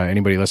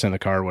 Anybody listening in the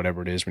car,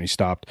 whatever it is, when you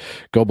stopped,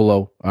 go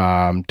below.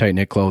 Tight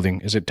Knit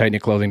Clothing. Is it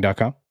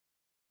tightknitclothing.com?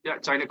 Yeah,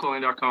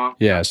 tightknitclothing.com.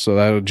 Yeah, so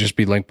that'll just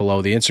be linked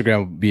below. The Instagram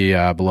will be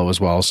below as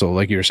well. So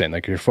like you were saying,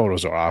 like your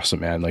photos are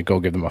awesome, man. Like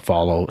go give them a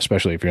follow,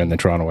 especially if you're in the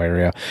Toronto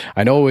area.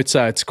 I know it's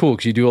cool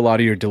because you do a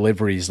lot of your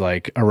deliveries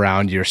like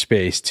around your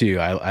space too.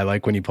 I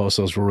like when you post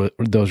those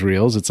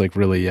reels. It's like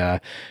really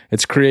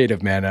it's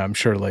creative, man. And I'm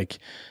sure like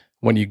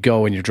when you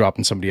go and you're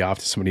dropping somebody off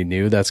to somebody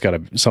new, that's got to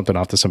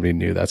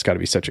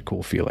be such a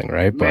cool feeling,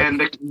 right? Man,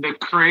 the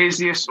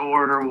craziest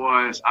order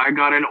was I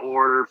got an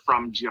order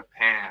from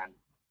Japan.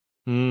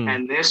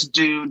 And this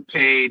dude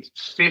paid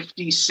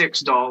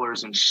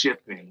 $56 in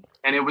shipping,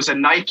 and it was a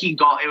Nike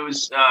golf. It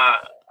was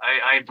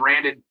I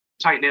branded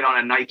Tight Knit on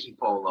a Nike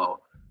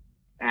polo,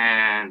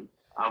 and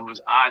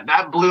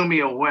that blew me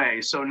away.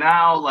 So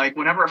now, like,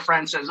 whenever a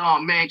friend says, "Oh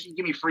man, can you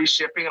give me free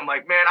shipping?" I'm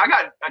like, "Man, I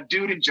got a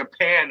dude in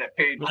Japan that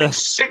paid like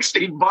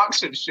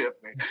 $60 in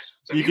shipping."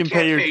 So you can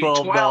pay your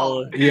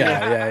 $12.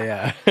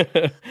 Yeah.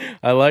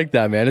 I like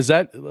that, man. Is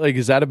that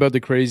about the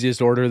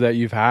craziest order that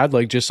you've had?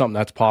 Like just something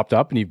that's popped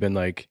up and you've been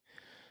like,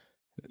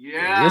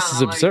 yeah, this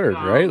is absurd,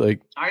 right? Like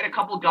I had a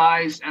couple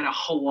guys at a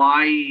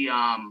Hawaii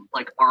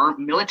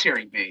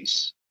military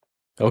base.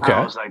 Okay.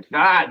 I was like,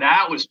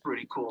 that was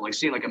pretty cool. Like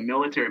seeing like a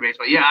military base.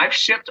 But yeah, I've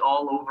shipped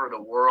all over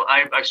the world.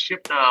 I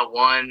shipped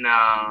one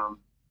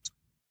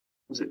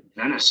was it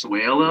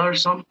Venezuela or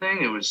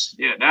something?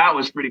 That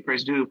was pretty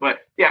crazy too. But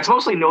yeah, it's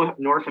mostly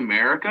North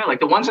America. Like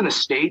the ones in the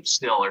States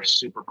still are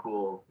super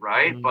cool,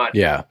 right? But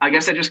yeah, I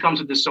guess that just comes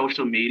with the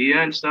social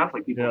media and stuff,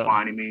 like people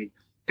finding me.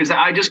 Because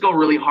I just go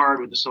really hard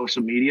with the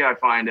social media. I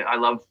find it. I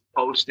love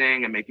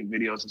posting and making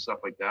videos and stuff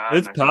like that.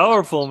 It's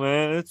powerful,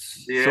 man.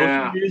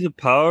 Social media is a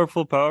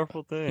powerful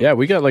thing. Yeah,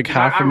 we got like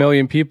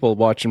 500,000 people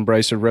watching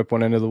Bryson rip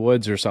one into the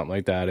woods or something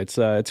like that.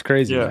 It's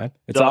crazy, man.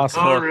 It's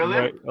awesome. Oh, really?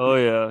 Right. Oh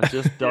yeah,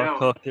 just duck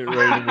hooked it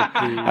right in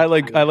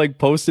the tree. I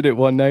posted it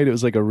one night. It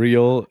was like a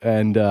reel,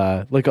 and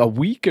like a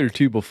week or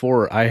two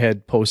before, I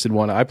had posted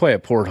one. I play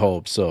at Port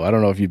Hope, so I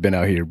don't know if you've been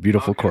out here.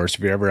 Beautiful course.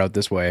 If you're ever out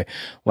this way,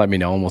 let me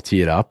know and we'll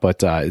tee it up.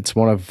 But it's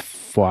one of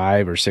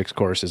 5 or 6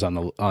 courses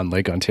on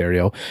Lake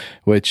Ontario,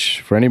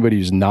 which for anybody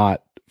who's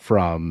not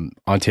from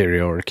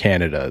Ontario or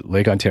Canada,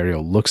 Lake Ontario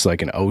looks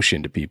like an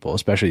ocean to people,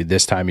 especially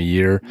this time of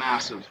year.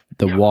 Massive.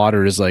 The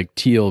water is like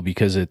teal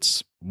because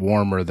it's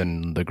warmer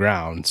than the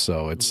ground.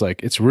 So it's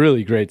like, it's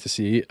really great to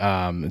see.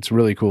 It's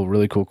really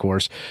cool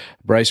course.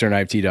 Brycer and I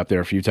have teed up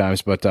there a few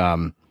times, but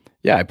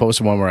yeah, I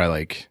posted one where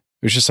it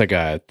was just like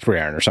a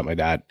 3-iron or something like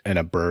that, and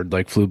a bird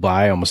like flew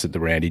by, almost at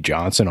the Randy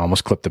Johnson,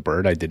 almost clipped the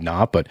bird. I did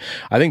not, but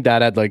I think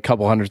that had like a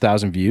couple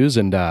 100,000 views,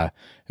 and it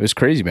was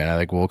crazy, man. I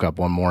like woke up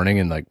one morning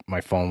and like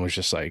my phone was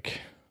just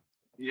like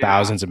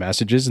thousands of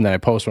messages, and then I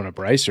post one at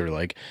Brycer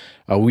like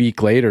a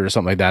week later or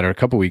something like that, or a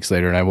couple weeks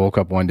later, and I woke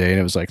up one day and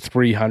it was like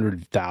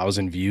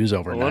 300,000 views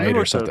overnight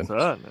or something.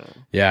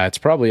 Yeah, it's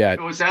probably at.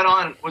 Was that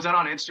on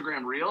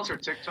Instagram Reels or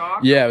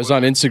TikTok? Yeah, it was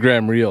on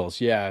Instagram Reels.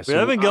 Yeah, we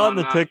haven't gotten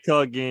the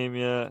TikTok game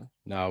yet.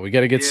 No, we got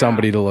to get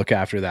somebody to look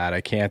after that.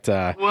 I can't.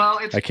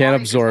 I can't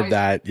absorb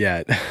that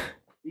yet.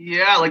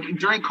 Yeah, like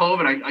during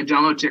COVID, I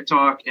downloaded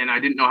TikTok and I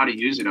didn't know how to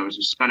use it. I was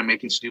just kind of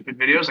making stupid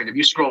videos. Like if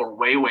you scroll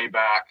way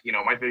back,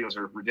 my videos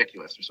are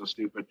ridiculous. They're so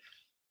stupid.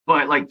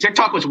 But like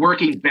TikTok was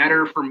working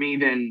better for me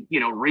than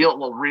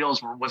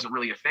Reels wasn't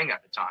really a thing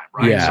at the time,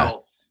 right? Yeah.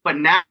 So, but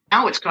now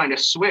it's kind of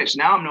switched.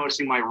 Now I'm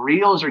noticing my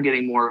Reels are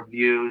getting more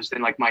views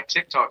than like my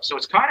TikTok. So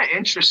it's kind of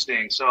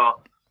interesting.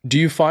 So. Do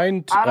you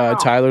find,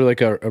 Tyler, like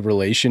a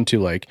relation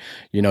to like,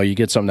 you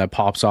get something that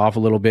pops off a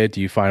little bit?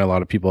 Do you find a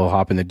lot of people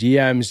hop in the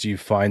DMs? Do you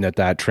find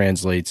that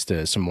translates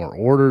to some more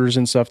orders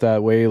and stuff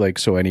that way? Like,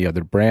 so any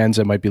other brands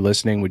that might be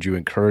listening, would you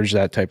encourage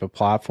that type of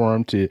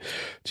platform to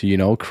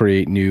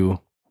create new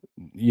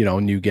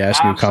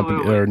guests, new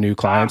company or new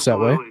clients that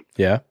way?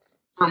 Yeah.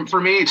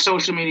 For me,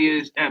 social media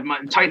is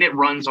Tight Knit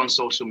runs on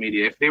social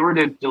media. If they were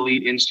to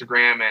delete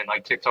Instagram and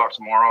like TikTok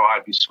tomorrow,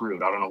 I'd be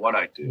screwed. I don't know what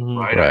I'd do.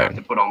 Right? I'd have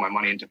to put all my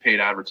money into paid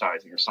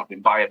advertising or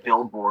something. Buy a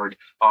billboard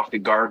off the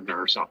Gardner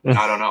or something.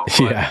 I don't know.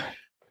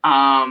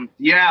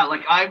 Yeah,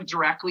 like I've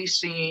directly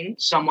seen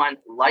someone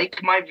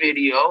like my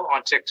video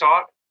on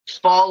TikTok,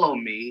 follow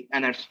me,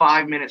 and then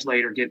 5 minutes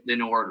later get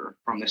an order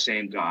from the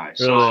same guy. Really?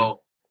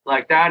 So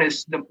like that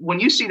is when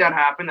you see that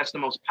happen, that's the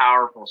most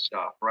powerful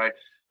stuff, right?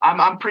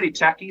 I'm pretty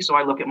techie, so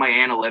I look at my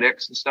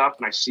analytics and stuff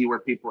and I see where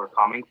people are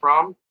coming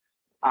from.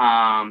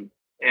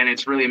 And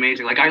it's really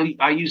amazing. Like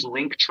I use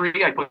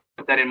Linktree. I put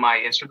that in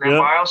my Instagram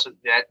bio, so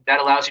that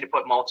allows you to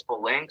put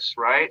multiple links,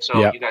 right?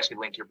 So you guys can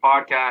link your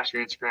podcast,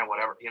 your Instagram,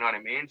 whatever. You know what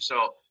I mean?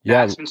 So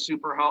that's been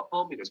super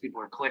helpful because people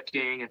are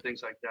clicking and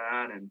things like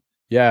that. And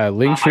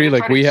Linktree,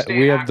 like we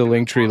have the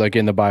Linktree like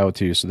in the bio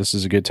too. So this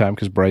is a good time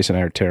because Bryce and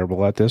I are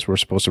terrible at this. We're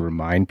supposed to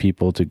remind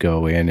people to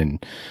go in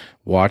and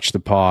watch the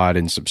pod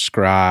and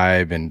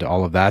subscribe and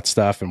all of that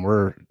stuff, and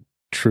we're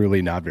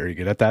truly not very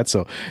good at that.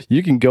 So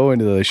you can go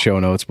into the show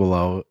notes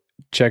below.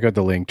 Check out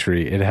the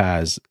Linktree. It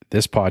has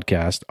this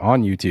podcast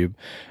on YouTube,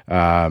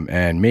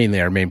 and mainly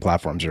our main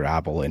platforms are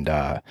Apple and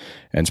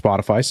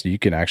Spotify. So you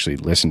can actually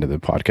listen to the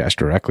podcast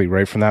directly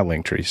right from that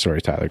Linktree.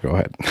 Sorry, Tyler, go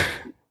ahead.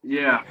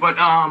 Yeah, but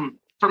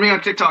for me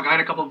on TikTok, I had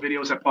a couple of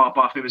videos that pop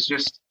off. It was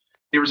just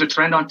there was a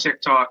trend on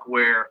TikTok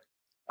where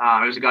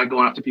there was a guy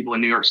going up to people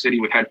in New York City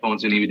with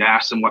headphones, and he would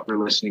ask them what they're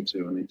listening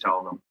to, and they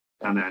tell them,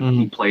 and then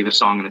he'd play the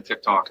song in the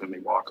TikTok, and they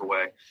walk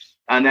away,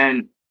 and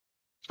then.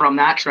 From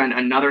that trend,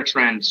 another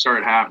trend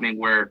started happening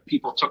where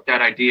people took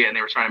that idea and they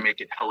were trying to make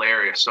it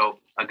hilarious. So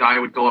a guy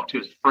would go up to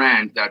his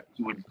friend that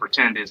he would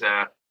pretend is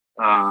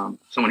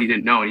someone he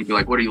didn't know, and he'd be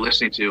like, "What are you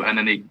listening to?" And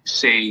then they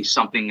say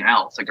something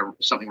else, like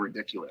something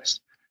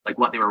ridiculous, like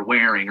what they were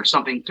wearing or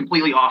something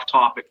completely off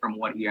topic from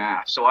what he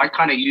asked. So I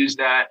kind of used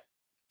that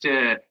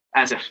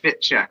as a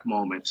fit check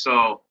moment.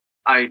 So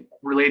I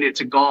related it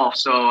to golf.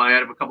 So I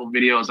had a couple of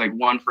videos, like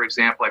one, for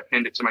example, I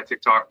pinned it to my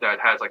TikTok that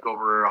has like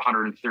over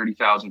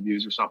 130,000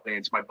 views or something.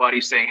 It's my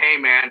buddy saying, "Hey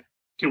man,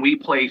 can we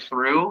play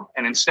through?"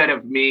 And instead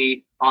of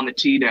me on the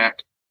tee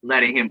deck,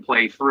 letting him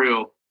play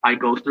through, I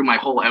go through my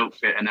whole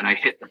outfit and then I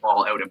hit the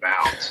ball out of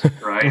bounds.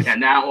 Right.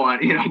 And that one,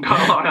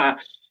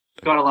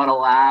 got a lot of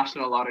laughs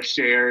and a lot of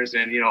shares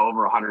and,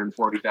 over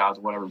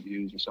 140,000, whatever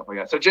views or stuff like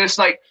that. So just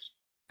like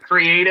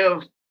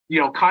creative,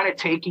 kind of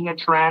taking a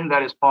trend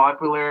that is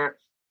popular,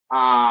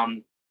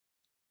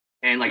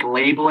 and like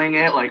labeling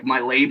it, like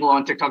my label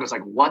on TikTok is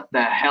like, "What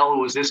the hell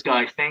was this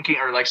guy thinking?"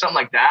 Or like something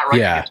like that, right?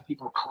 Yeah.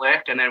 People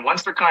click, and then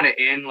once they're kind of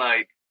in,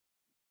 like,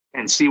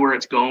 and see where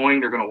it's going,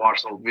 they're going to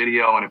watch the whole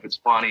video, and if it's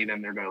funny,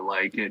 then they're going to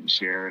like it and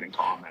share it and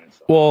comment and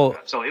stuff. Well,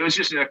 so it was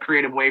just a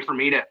creative way for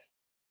me to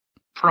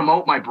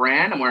promote my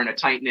brand. I'm wearing a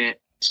tight knit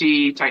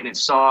tee, tight knit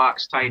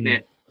socks, tight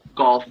knit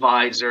golf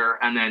visor,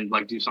 and then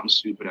like do something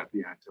stupid at the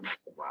end to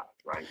make them laugh,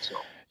 right? So.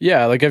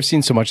 Yeah, like I've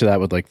seen so much of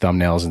that with like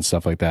thumbnails and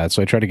stuff like that.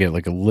 So I try to get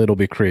like a little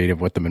bit creative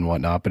with them and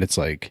whatnot, but it's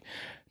like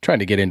trying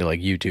to get into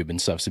like YouTube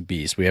and stuff's a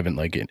beast. We haven't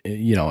like,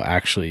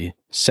 actually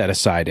set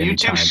aside any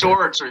YouTube time.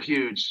 Shorts are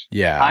huge.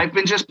 Yeah. I've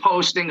just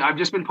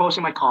been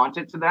posting my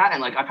content to that.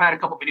 And like, I've had a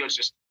couple videos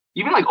just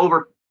even like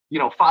over,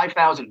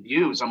 5,000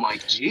 views. I'm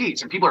like,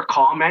 geez, and people are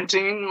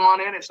commenting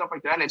on it and stuff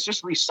like that. And it's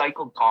just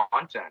recycled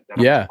content that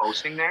I'm just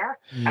posting there.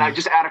 And I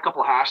just add a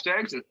couple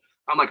hashtags and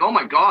I'm like, oh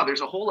my God, there's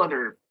a whole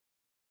other,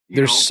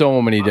 there's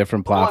so many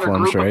different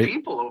platforms, right?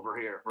 People over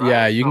here, right?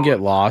 Yeah, you can get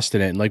lost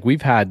in it. And like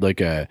we've had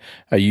like a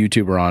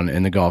YouTuber on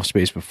in the golf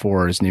space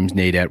before. His name's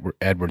Nate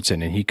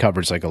Edwardson, and he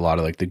covers like a lot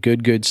of like the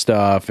good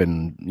stuff,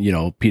 and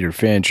Peter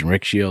Finch and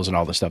Rick Shields and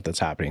all the stuff that's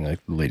happening,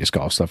 like the latest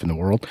golf stuff in the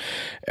world,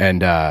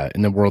 and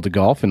in the world of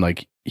golf. And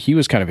like he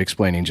was kind of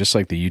explaining just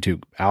like the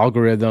YouTube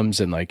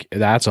algorithms, and like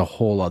that's a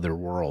whole other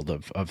world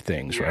of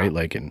things, right?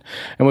 Like and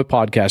with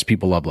podcasts,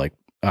 people love like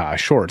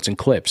shorts and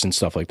clips and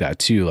stuff like that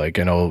too. Like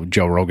I know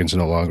Joe Rogan's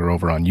no longer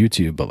over on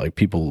YouTube, but like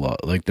people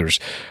like there's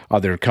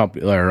other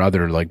company or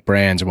other like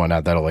brands and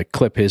whatnot that'll like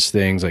clip his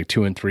things like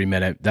 2 and 3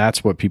 minute.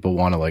 That's what people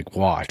want to like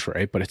watch,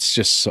 right? But it's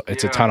just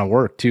it's a ton of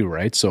work too,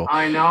 right? So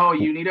I know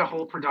you need a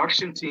whole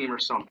production team or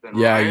something.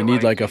 Yeah, right? you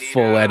need like a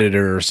full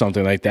editor or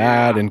something like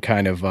that, and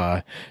kind of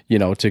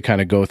to kind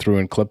of go through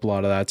and clip a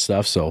lot of that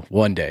stuff. So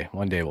one day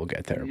we'll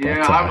get there. Yeah,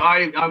 but,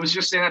 I was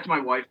just saying that to my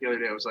wife the other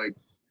day. I was like,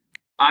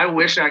 I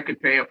wish I could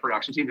pay a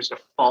production team just to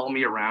follow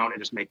me around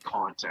and just make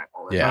content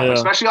all the time,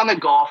 especially on the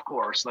golf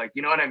course. Like,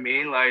 you know what I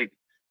mean? Like,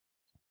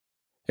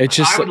 it's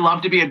just, I would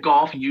love to be a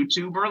golf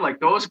YouTuber.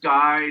 Like those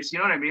guys, you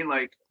know what I mean?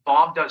 Like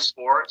Bob Does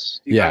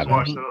Sports. You guys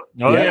watch those?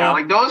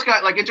 Like those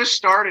guys, like it just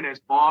started as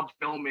Bob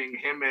filming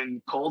him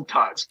and Cold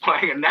Tuts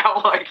playing, and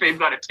now like they've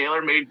got a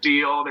tailor-made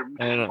deal.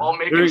 They're all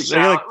making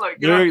sound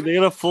they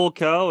got a full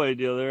Callaway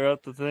deal. They're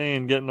at the thing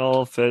and getting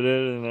all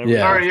fitted and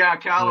everything.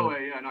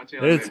 Callaway, not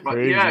tailor-made. But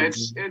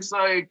it's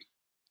like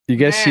you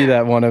guys see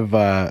that one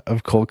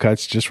of Cold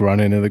Cuts just run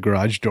into the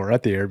garage door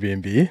at the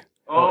Airbnb?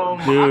 Oh,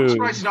 I'm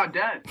surprised he's not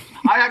dead.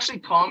 I actually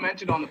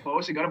commented on the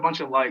post. He got a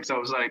bunch of likes. I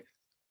was like,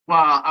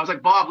 wow. I was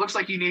like, Bob, looks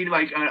like you need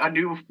like a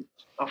new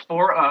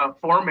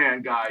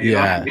four-man guy. You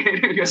know what I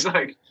mean? Because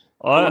like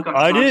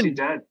I didn't.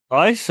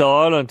 I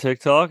saw it on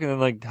TikTok and then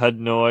like had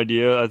no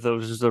idea. I thought it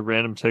was just a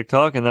random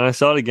TikTok, and then I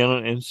saw it again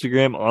on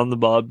Instagram on the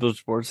Bob Bill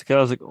Sports account.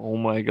 I was like, oh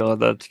my god,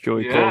 that's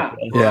Joey Cole.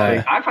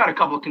 Yeah, I've had a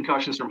couple of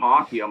concussions from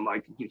hockey. I'm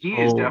like, he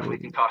is definitely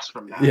concussed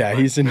from that. Yeah,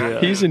 he's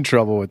in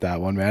trouble with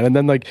that one, man. And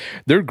then like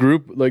their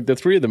group, like the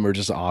three of them are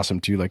just awesome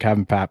too. Like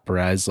having Pat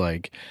Perez,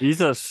 like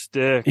he's a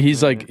stick.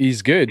 He's man. like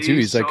he's good too.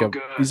 He's so like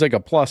good. he's like a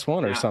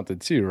 +1 or something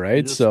too,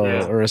 right? So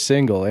or a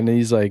single, and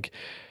he's like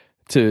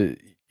to.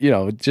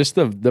 Just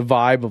the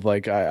vibe of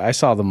like I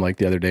saw them like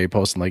the other day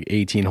posting like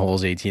 18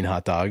 holes, 18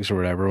 hot dogs or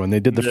whatever when they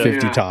did the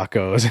 50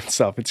 tacos and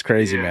stuff. It's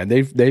crazy, man.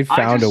 They've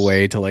found a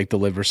way to like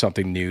deliver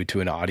something new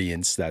to an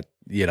audience that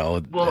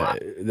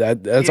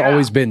that's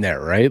always been there,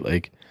 right?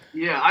 Like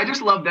I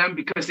just love them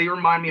because they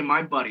remind me of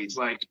my buddies,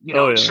 like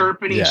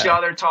chirping each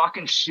other,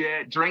 talking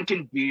shit,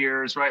 drinking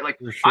beers, right? Like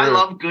I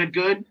love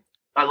Good.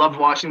 I love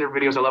watching their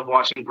videos. I love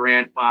watching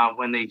Grant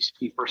when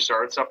he first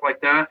started, stuff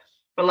like that.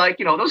 But like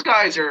those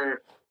guys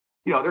are.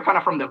 They're kind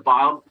of from the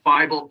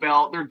Bible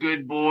Belt. They're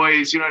good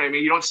boys. You know what I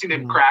mean? You don't see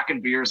them cracking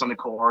beers on the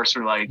course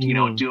or like,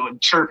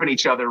 chirping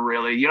each other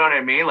really. You know what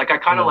I mean? Like I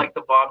kind of like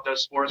the Bob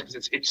Does Sports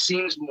because it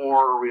seems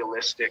more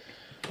realistic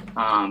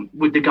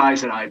with the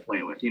guys that I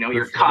play with.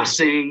 You're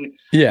cussing.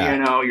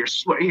 Yeah.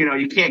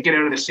 You can't get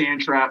out of the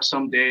sand trap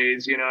some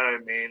days. You know what I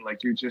mean?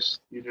 Like you're just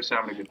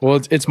having a good time.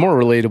 Well, it's more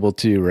relatable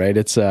too, right?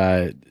 It's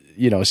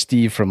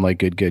Steve from like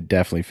Good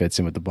definitely fits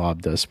in with the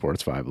Bob Does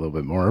Sports vibe a little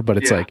bit more, but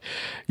it's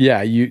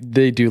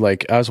they do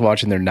like I was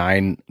watching their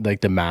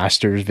the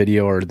Masters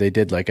video, or they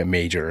did like a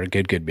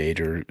Good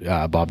major,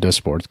 Bob Does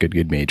Sports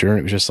Good major, and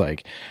it was just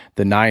like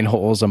the 9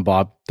 holes on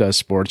Bob Does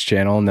Sports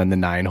channel and then the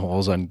 9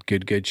 holes on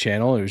Good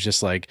channel. It was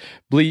just like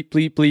bleep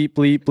bleep bleep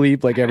bleep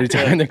bleep, like every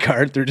time in the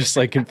cart they're just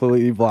like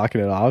completely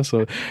blocking it off.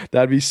 So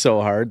that'd be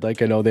so hard.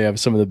 Like I know they have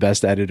some of the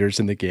best editors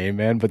in the game,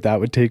 man, but that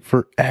would take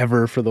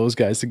forever for those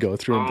guys to go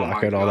through and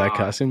block out all that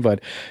cussing.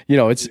 But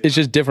it's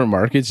just different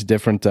markets,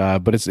 different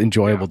but it's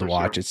enjoyable to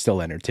watch. It's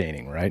still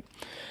entertaining, right?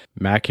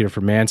 Mac here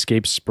for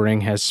Manscaped.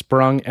 Spring has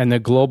sprung, and the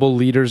global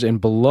leaders in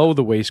below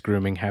the waist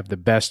grooming have the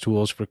best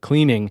tools for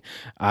cleaning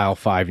aisle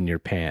 5 in your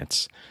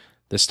pants.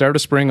 The start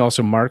of spring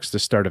also marks the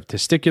start of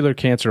Testicular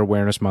Cancer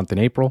Awareness Month in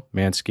April.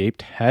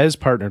 Manscaped has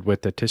partnered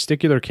with the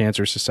Testicular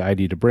Cancer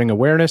Society to bring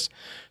awareness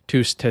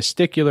to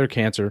testicular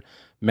cancer,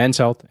 men's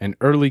health, and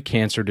early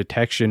cancer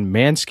detection.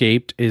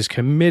 Manscaped is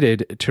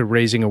committed to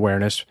raising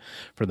awareness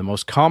for the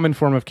most common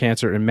form of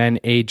cancer in men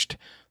aged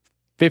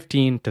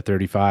 15 to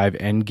 35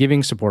 and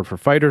giving support for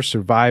fighters,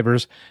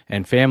 survivors,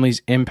 and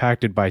families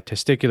impacted by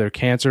testicular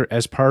cancer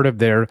as part of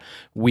their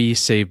We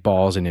Save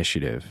Balls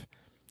initiative.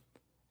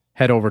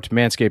 Head over to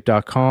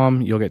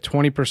manscaped.com. You'll get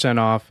 20%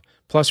 off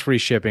plus free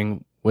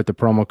shipping with the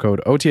promo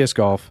code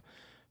OTSGolf.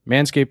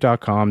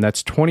 Manscaped.com.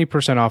 That's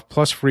 20% off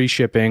plus free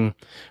shipping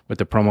with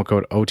the promo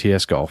code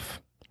OTSGolf.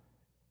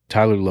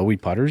 Tyler Lowy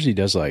putters. He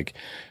does like,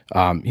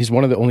 he's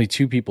one of the only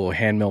 2 people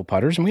hand mill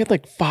putters, and we had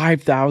like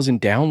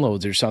 5,000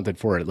 downloads or something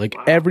for it. Like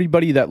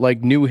everybody that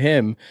like knew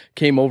him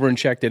came over and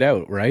checked it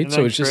out, right? And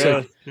so it's just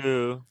like,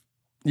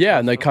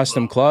 and like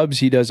Custom Clubs.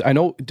 He does. I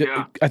know.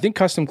 I think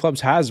Custom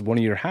Clubs has one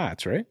of your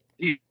hats, right?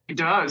 He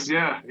does.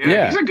 Yeah.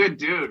 He's a good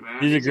dude,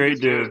 man. He's a great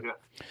dude.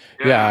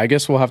 Yeah, I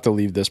guess we'll have to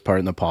leave this part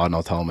in the pod and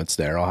I'll tell him it's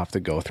there. I'll have to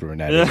go through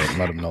and edit it and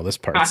let him know this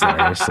part's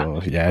there.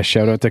 So yeah,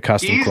 shout out to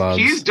Custom Clubs.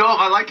 He's dope.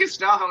 I like his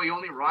style, how he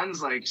only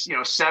runs like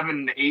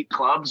 7 to 8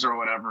 clubs or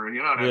whatever.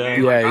 You know what I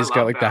mean? Yeah, like, he's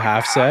got like the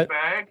half set.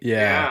 Bag.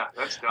 Yeah,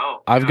 that's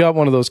dope. I've got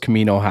one of those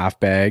Camino half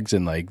bags,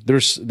 and like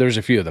there's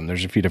a few of them.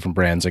 There's a few different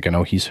brands. Like I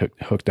know he's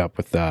hooked up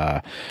with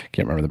can't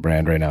remember the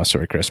brand right now.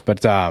 Sorry, Chris,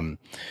 but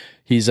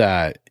he's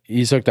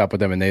hooked up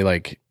with them, and they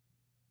like.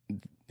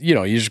 You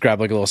just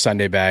grab like a little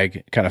Sunday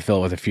bag, kind of fill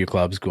it with a few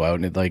clubs, go out,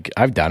 and it, like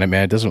I've done it,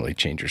 man. It doesn't really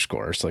change your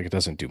scores. Like it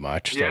doesn't do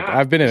much. Yeah. Like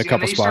I've been in a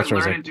couple spots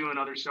where I was like doing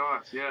other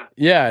shots.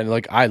 Yeah, and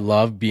like I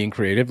love being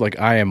creative. Like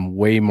I am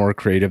way more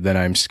creative than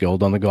I'm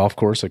skilled on the golf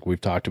course. Like we've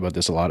talked about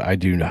this a lot. I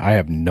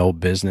have no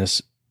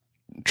business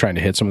trying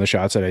to hit some of the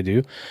shots that I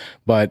do,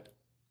 but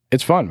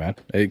it's fun, man.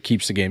 It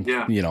keeps the game,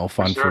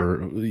 fun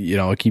for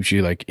it keeps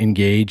you like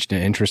engaged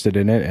and interested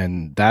in it,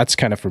 and that's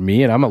kind of for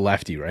me. And I'm a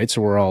lefty, right?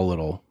 So we're all a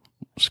little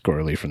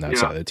squirrely from that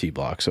side of the tee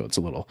block, so it's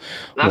a little.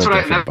 That's what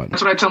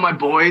I tell my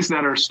boys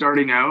that are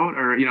starting out,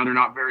 or they're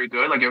not very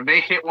good. Like if they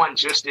hit one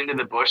just into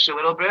the bush a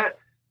little bit,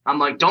 I'm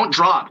like, don't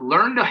drop.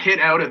 Learn to hit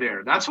out of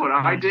there. That's what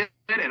I did,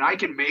 and I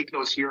can make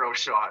those hero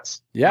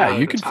shots. Yeah,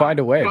 you can find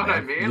a way. You know what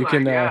I mean? You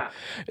can,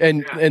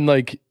 and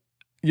like.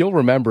 You'll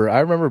remember, I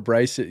remember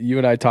Bryce, you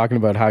and I talking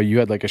about how you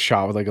had like a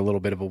shot with like a little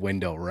bit of a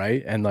window,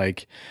 right? And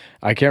like,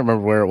 I can't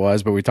remember where it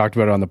was, but we talked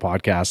about it on the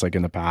podcast, like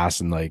in the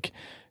past. And like,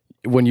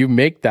 when you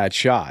make that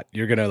shot,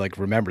 you're going to like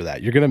remember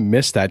that. You're going to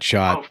miss that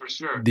shot for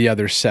sure. The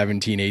other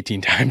 17, 18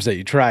 times that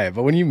you try it.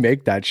 But when you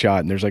make that shot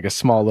and there's like a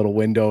small little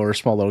window or a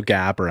small little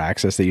gap or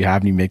access that you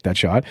have and you make that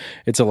shot,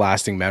 it's a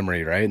lasting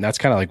memory, right? And that's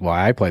kind of like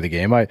why I play the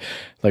game.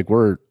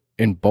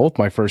 In both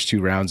my first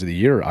 2 rounds of the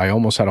year, I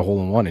almost had a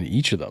hole-in-one in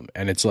each of them.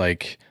 And it's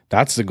like,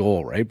 that's the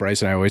goal, right?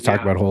 Bryce and I always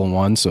talk about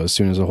hole-in-ones. So as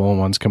soon as the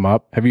hole-in-ones come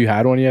up, have you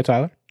had one yet,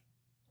 Tyler?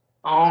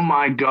 Oh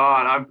my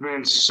God, I've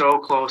been so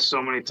close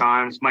so many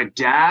times. My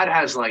dad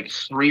has like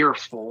three or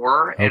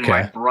four, and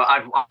Okay.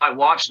 I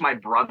watched my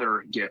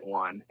brother get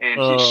one, and he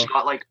Oh,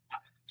 shot like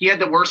he had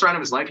the worst round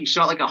of his life. He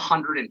shot like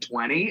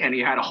 120, and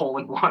he had a hole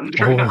in one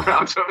during the Oh.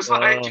 round. So it was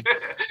like, Wow.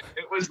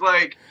 it was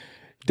like,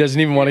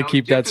 Doesn't even want to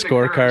keep that gift to the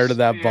scorecard curse. of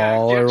that Yeah,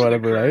 ball or gift to the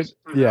whatever, right? curse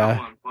for that Yeah.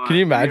 one. Can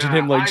you But imagine yeah,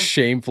 him like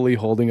shamefully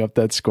holding up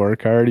that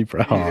scorecard?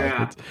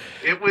 yeah, It's,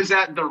 it was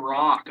at the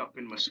Rock up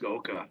in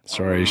Muskoka.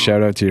 sorry,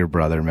 shout out to your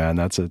brother, man.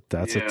 That's a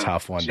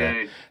tough one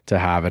Jay. to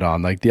have it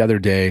on. Like the other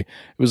day, it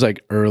was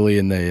like early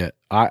in the.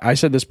 I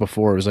said this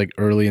before. It was like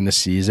early in the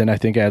season. I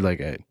think I had like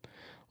a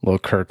little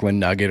Kirkland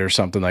nugget or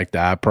something like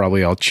that.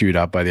 Probably all chewed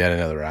up by the end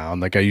of the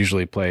round. Like I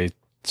usually play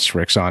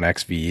Strixon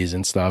XVs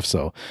and stuff.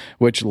 So,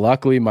 which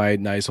luckily my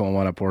nice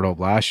one at Port Hope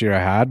last year I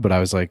had, but I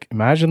was like,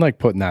 imagine like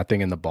putting that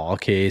thing in the ball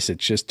case.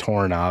 It's just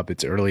torn up.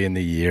 It's early in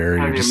the year.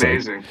 That'd You're be just like,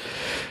 amazing.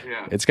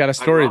 Yeah. it's got a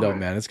story love though, it.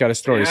 man. It's got a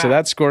story. So Yeah.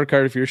 that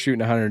scorecard, if you're shooting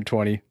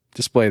 120,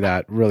 display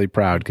that. Really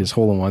proud because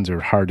hole in ones are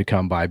hard to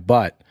come by.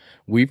 But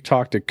we've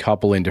talked a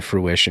couple into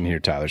fruition here,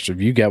 Tyler. So if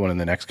you get one in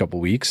the next couple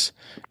weeks,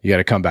 you got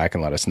to come back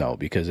and let us know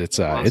because it's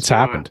Let's do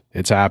happened.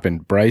 It's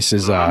happened. Bryce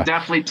is I'm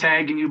definitely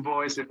tagging you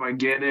boys if I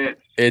get it.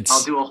 I'll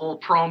it's do a whole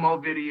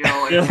promo video.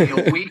 It'll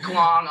be a week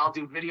long. I'll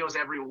do videos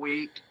every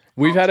week.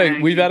 we've I'll had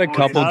tag we've you had a boys.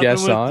 couple happened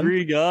guests with on.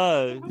 3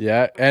 guys.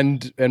 Yeah,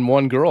 and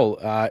one girl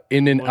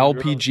in an One girl.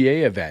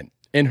 LPGA event.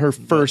 In her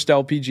first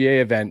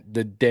LPGA event,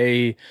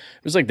 it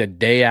was like the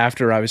day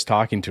after I was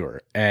talking to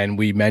her, and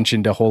we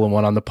mentioned a hole in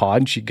one on the pod,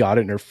 and she got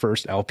it in her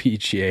first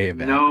LPGA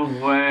event. No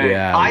way.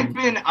 Yeah. I've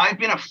been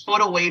a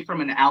foot away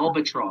from an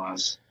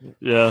albatross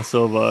Yeah,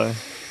 so have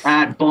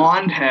I. at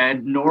Bond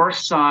Head, north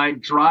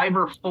side,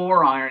 driver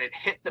 4-iron. It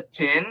hit the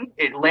pin.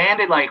 It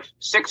landed like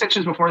 6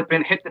 inches before the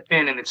pin, hit the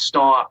pin, and it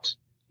stopped,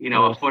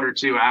 Oh. a foot or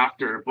two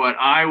after. But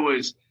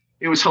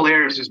it was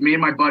hilarious. It was me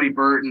and my buddy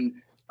Burton.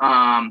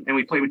 And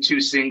we played with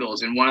 2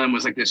 singles, and one of them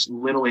was like this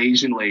little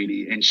Asian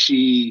lady, and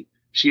she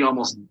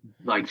almost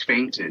like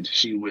fainted.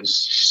 She was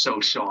so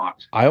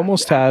shocked. I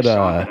almost at had the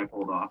shot that I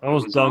pulled off. I It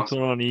almost was dunked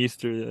awesome. one on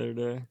Easter the other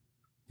day.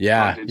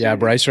 yeah, did yeah. you?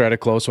 Brycer had a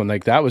close one.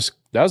 Like that was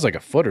like a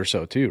foot or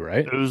so too,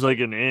 right? It was like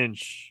an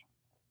inch.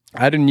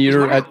 I had a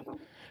near What at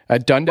are the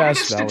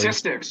Dundas Valley.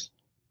 statistics?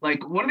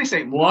 Like, what do they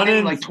say? One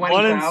in like 1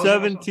 in 20,000?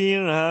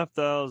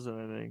 17,500,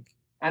 I think.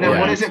 And then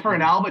Yeah. what is it for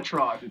an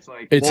albatross? It's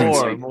like It's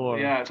more.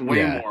 Yeah, it's way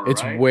Yeah, more.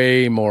 it's right?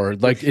 way more.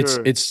 Like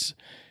sure. it's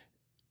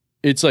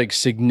like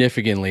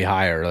significantly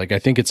higher. Like I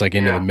think it's like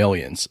into Yeah. the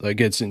millions.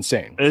 Like it's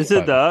insane. Is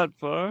it But that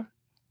far?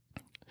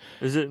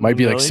 Is it in might the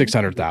be like millions?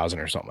 600,000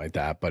 or something like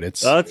that. But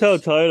it's That's how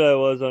tight I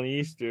was on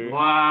Easter.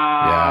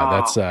 Wow. yeah,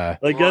 that's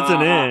That's an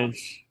Wow.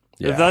 inch.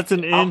 yeah. If that's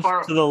an How inch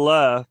far- to the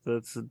left,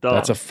 that's a dunk.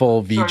 That's a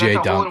full So VJ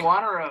that's a hole in dunk.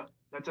 one or a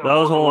that's a that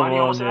was hole in you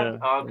one, almost yeah. had?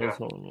 Oh, okay. That was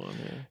hole in one,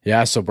 yeah.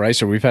 Yeah, so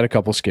Brycer, we've had a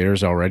couple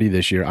scares already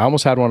this year. I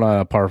almost had one on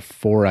a par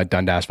 4 at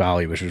Dundas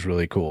Valley, which was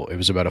really cool. It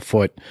was about a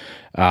foot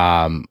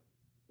on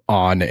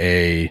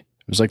it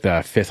was like the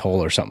 5th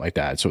hole or something like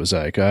that. So it was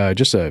like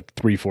just a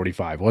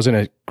 345. It wasn't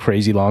a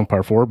crazy long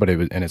par 4, but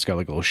it's got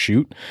like a little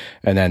shoot.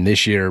 And then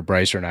this year,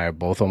 Brycer and I have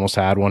both almost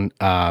had one.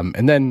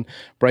 And then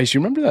Bryce, you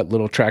remember that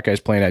little track I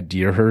was playing at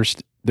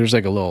Deerhurst? There's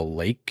like a little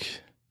lake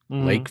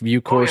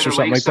view course or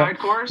something like that.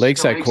 Course?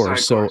 Lakeside The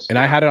course. So, and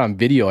I had it on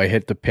video. I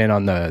hit the pin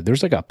on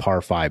there's like a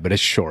par 5, but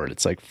it's short.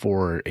 It's like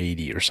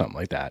 480 or something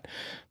like that.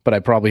 But I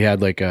probably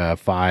had like a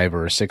 5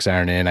 or a 6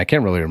 iron in. I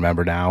can't really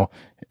remember now.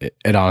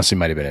 It honestly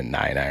might have been a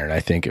 9 iron. I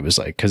think it was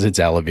like, cause it's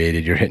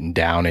elevated, you're hitting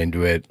down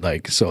into it.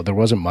 Like, so there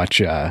wasn't much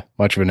of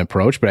an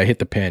approach, but I hit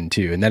the pin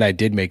too. And then I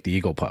did make the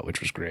eagle putt, which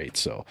was great.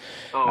 So,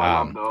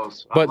 I love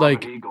those. I but love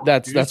like an eagle.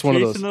 that's You're just one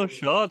of those. chasing those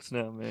shots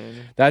now, man.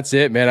 That's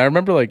it, man. I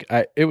remember like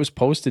it was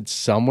posted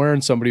somewhere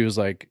and somebody was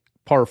like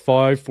par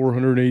 5,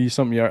 480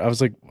 something yard. I was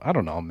like, I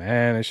don't know,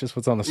 man. It's just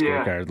what's on the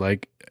Yeah. scorecard.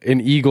 Like an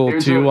eagle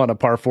There's 2 on a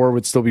par 4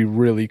 would still be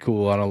really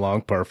cool on a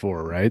long par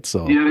 4, right?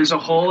 So Yeah, there's a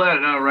hole at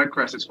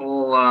Redcrest. It's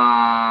hole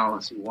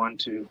let's see, 1,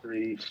 2,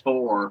 3,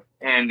 4,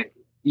 and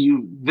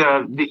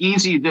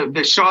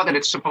the shot that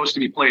it's supposed to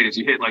be played is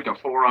you hit like a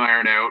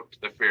 4-iron out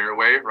to the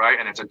fairway, right,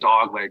 and it's a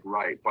dog leg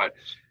right, but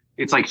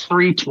it's like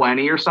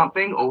 320 or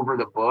something over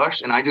the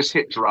bush, and I just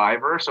hit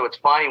driver. So it's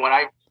funny when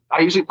I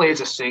usually play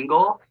as a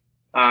single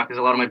because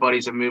a lot of my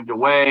buddies have moved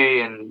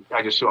away, and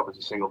I just show up as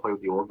a single, play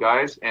with the old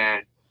guys,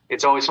 and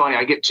it's always funny.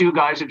 I get 2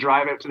 guys to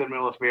drive out to the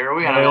middle of the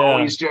fairway, and I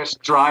always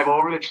just drive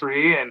over the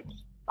tree, and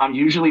I'm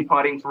usually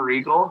putting for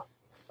eagle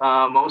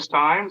most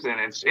times, and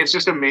it's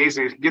just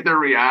amazing to get their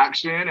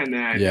reaction, and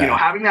then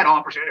having that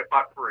opportunity to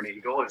putt for an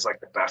eagle is like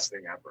the best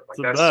thing ever. Like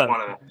that's best.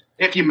 one of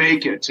the, if you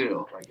make it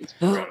too, like it's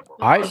incredible.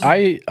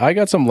 I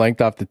got some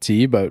length off the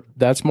tee, but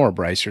that's more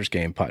Brycer's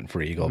game putting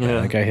for eagle. Man.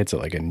 Yeah. That guy hits it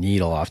like a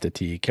needle off the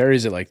tee,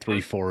 carries it like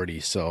 340.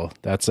 So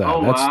that's Oh,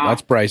 wow.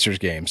 that's Brycer's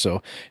game.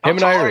 So How him and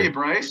tall I are are you,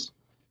 Bryce?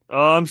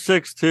 Oh, I'm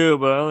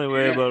 6'2", but I only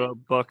weigh Yeah. about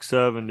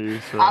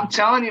 $170. So I'm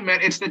telling you, man,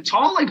 it's the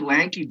tall, like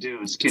lanky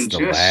dudes can it's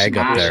the just lag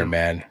up smash there, them.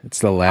 man. It's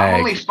the I'm lag.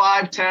 only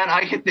 5'10".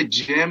 I hit the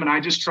gym and I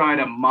just try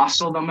to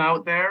muscle them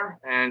out there,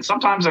 and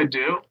sometimes I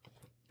do.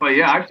 But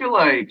yeah, I feel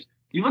like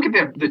you look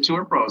at the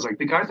tour pros, like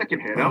the guys that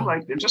can hit them,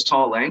 like they're just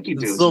tall, lanky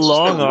dudes. It's the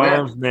long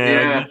arms,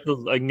 man. Yeah.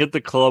 I can get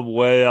the club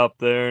way up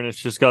there, and it's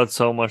just got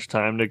so much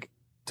time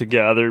to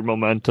gather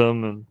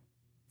momentum. And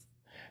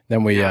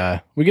then we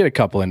get a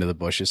couple into the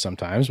bushes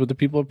sometimes, but the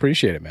people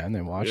appreciate it, man.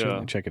 They watch it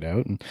and check it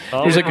out. And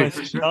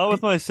there's not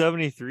with my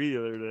 73 the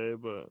other day,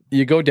 but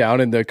you go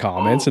down in the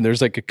comments and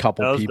there's like a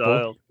couple people.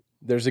 Dialed.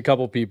 There's a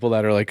couple people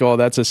that are like, "Oh,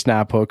 that's a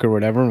snap hook or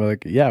whatever." And we're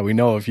like, "Yeah, we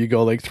know. If you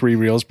go like 3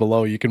 reels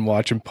below, you can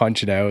watch them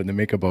punch it out and then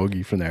make a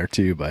bogey from there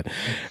too." But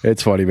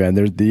it's funny, man.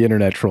 The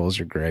internet trolls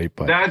are great.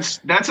 But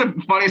that's a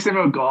funny thing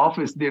about golf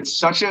is it's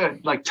such a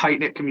like tight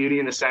knit community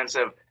in the sense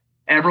of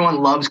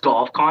everyone loves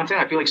golf content.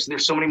 I feel like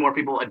there's so many more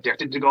people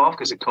addicted to golf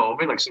because of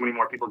COVID. Like so many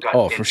more people got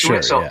into for sure,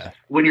 it. So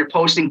when you're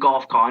posting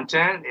golf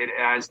content, it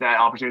has that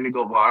opportunity to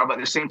go viral. But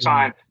at the same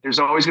time, there's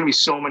always going to be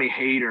so many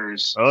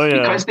haters. Oh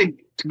yeah,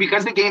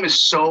 because the game is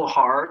so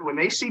hard. When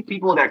they see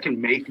people that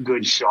can make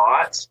good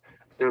shots,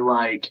 they're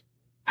like,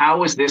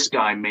 how is this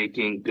guy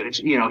making good?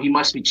 You know, he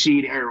must be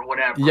cheating or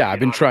whatever. Yeah, I've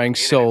been trying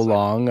so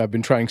long. I've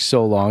been trying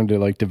so long to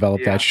like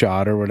develop that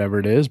shot or whatever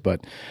it is.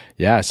 But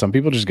yeah, some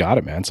people just got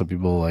it, man. Some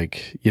people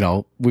like, you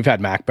know, we've had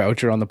Mac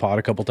Boucher on the pod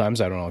a couple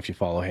times. I don't know if you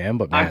follow him,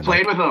 but man, I've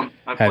played with him.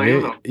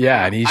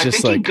 Yeah, and he's I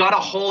just think like he got a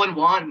hole in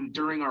one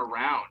during our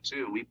round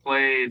too. We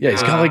played. Yeah,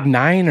 he's got like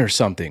 9 or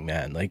something,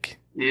 man. Like.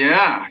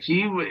 Yeah,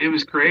 it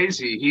was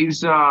crazy. He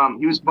was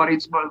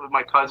buddies with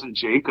my cousin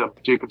Jacob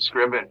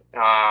Scriven.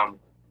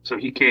 So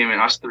he came and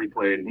us 3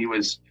 played,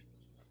 and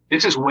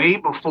this is way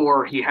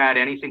before he had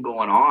anything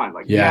going on.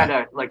 Like he had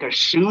a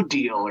shoe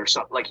deal or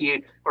something. Like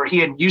he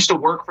had used to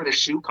work for the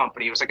shoe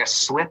company. It was like a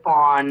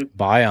slip-on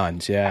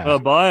Bions, yeah.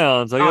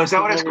 Bions. Is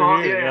that what it's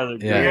called?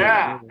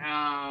 Yeah.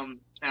 And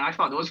I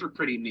thought those were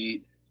pretty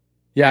neat.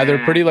 Yeah,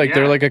 they're pretty like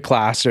they're like a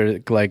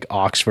classic like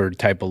Oxford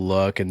type of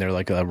look, and they're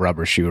like a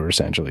rubber shoe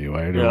essentially,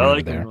 right? Yeah, I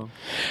like them.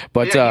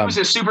 But he was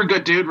a super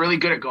good dude, really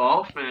good at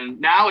golf, and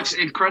now it's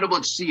incredible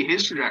to see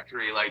his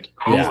trajectory. Like,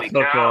 holy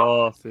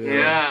cow!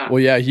 Yeah.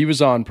 Well, yeah, he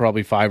was on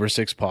probably 5 or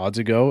 6 pods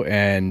ago,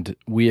 and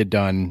we had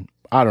done.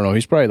 I don't know.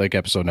 He's probably like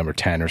episode number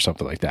 10 or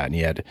something like that. And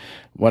he had,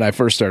 when I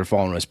first started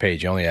following his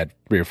page, he only had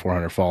 300 or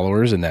 400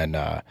 followers, and then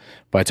by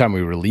the time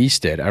we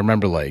released it, I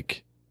remember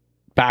like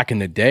back in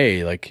the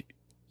day, like.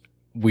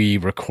 We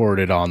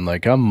recorded on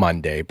like a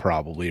Monday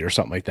probably or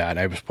something like that. And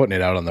I was putting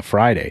it out on the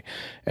Friday.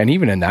 And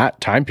even in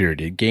that time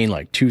period, it gained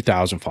like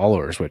 2,000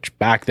 followers, which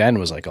back then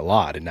was like a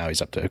lot. And now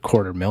he's up to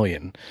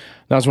 250,000.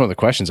 That was one of the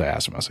questions I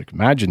asked him. I was like,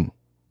 imagine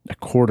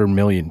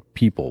 250,000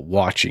 people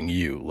watching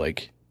you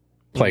like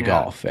play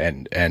golf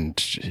and,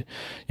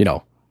 you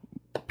know,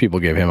 people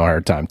give him a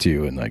hard time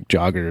too. And like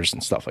joggers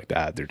and stuff like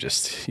that. They're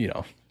just, you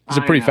know, he's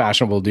a pretty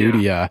fashionable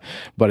dude,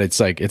 but it's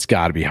like it's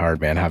got to be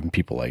hard, man, having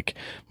people like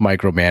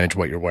micromanage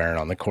what you're wearing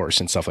on the course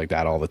and stuff like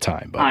that all the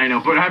time. But I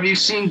know, but have you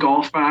seen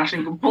golf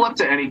fashion? Pull up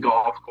to any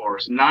golf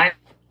course. 95%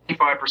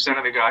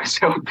 of the guys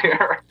out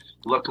there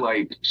look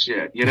like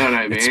shit. You know what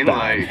I mean? It's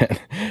bad,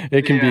 like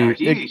it can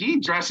be. He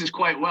dresses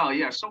quite well.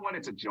 Yeah. So when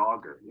it's a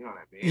jogger, you know what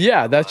I mean?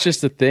 Yeah, that's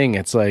just the thing.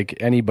 It's like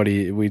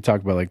anybody. We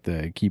talk about like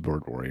the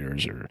keyboard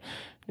warriors or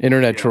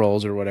internet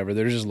trolls or whatever.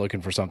 They're just looking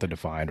for something to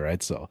find,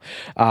 right? So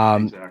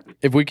exactly.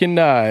 if we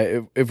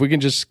can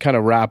just kind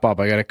of wrap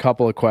up, I got a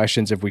couple of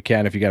questions if you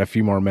got a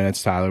few more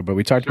minutes, Tyler. But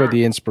we talked about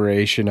the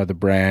inspiration of the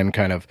brand,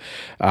 kind of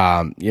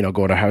you know,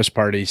 going to house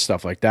parties,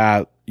 stuff like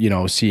that, you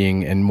know,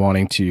 seeing and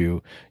wanting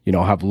to, you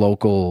know, have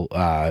local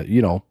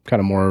you know, kind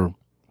of more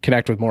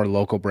connect with more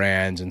local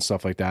brands and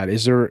stuff like that.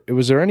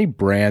 Was there any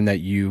brand that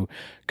you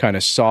kind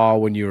of saw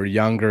when you were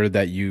younger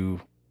that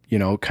you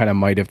know, kind of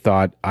might have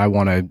thought, I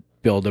want to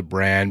build a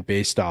brand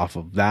based off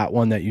of that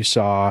one that you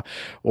saw?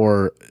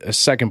 Or a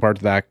second part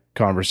to that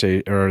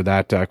conversation or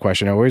that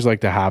question, I always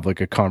like to have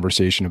like a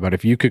conversation about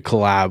if you could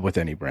collab with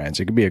any brands.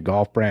 It could be a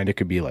golf brand, it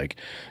could be like,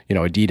 you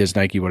know, Adidas,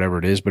 Nike, whatever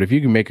it is, but if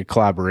you can make a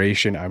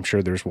collaboration, I'm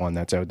sure there's one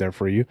that's out there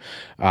for you.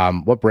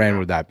 What brand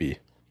would that be?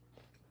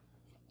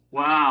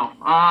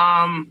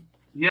 Wow.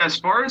 Yeah, as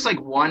far as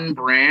like one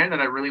brand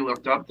that I really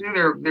looked up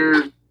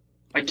to,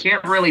 I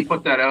can't really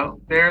put that out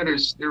there.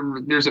 There's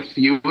a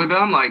few of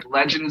them. Like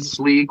Legends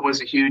League was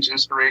a huge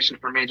inspiration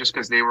for me just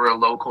because they were a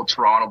local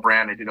Toronto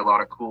brand. They did a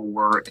lot of cool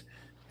work.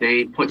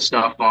 They put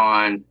stuff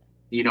on,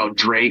 you know,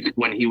 Drake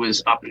when he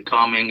was up and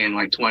coming in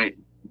like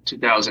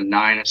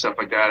 2009 and stuff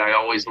like that. I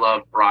always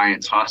loved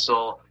Bryant's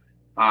hustle.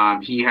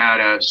 He had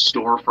a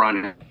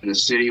storefront in the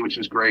city, which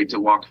was great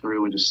to walk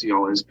through and just see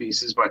all his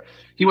pieces. But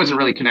he wasn't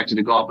really connected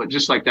to golf, but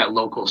just like that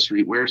local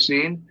streetwear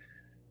scene.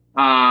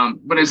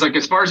 But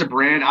as far as a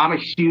brand, I'm a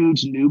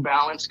huge New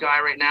Balance guy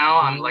right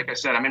now. Like I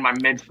said, I'm in my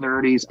mid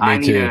 30s. I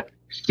need a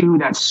shoe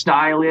that's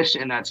stylish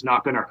and that's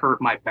not going to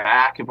hurt my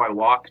back if I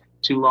walk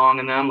too long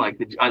in them.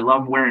 Like I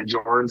love wearing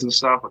Jordans and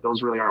stuff, but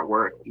those really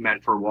aren't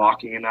meant for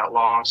walking in that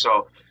long.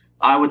 So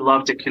I would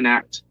love to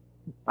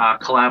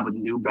collab with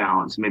New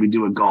Balance, maybe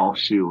do a golf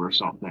shoe or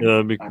something. Yeah,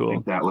 that'd be cool. I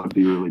think that would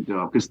be really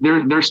dope because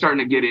they're starting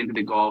to get into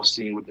the golf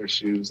scene with their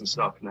shoes and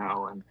stuff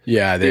now. And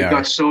yeah, they've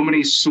got so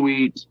many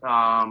sweet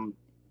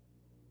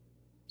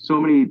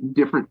many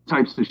different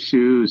types of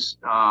shoes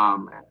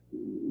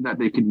that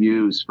they could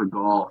use for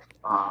golf.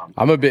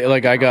 I'm a bit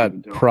like I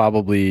got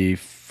probably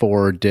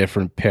 4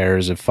 different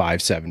pairs of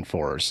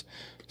 574s.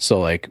 So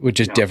like with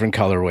just different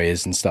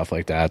colorways and stuff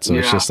like that. So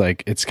it's just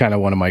like it's kind of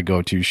one of my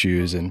go-to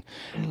shoes and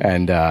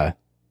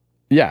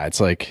it's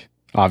like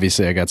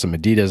obviously I got some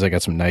Adidas, I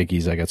got some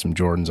Nikes, I got some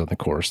Jordans on the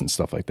course and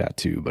stuff like that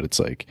too. But it's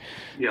like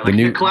the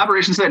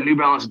collaborations that New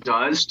Balance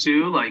does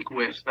too, like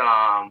with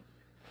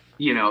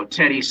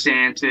Teddy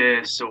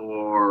Santis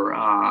or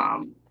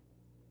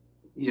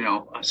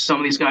some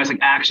of these guys like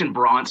Action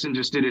Bronson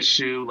just did a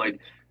shoe. Like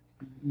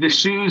the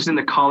shoes and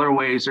the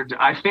colorways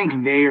I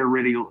think they are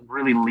really,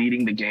 really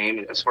leading the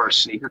game as far as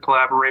sneaker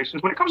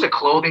collaborations. When it comes to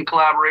clothing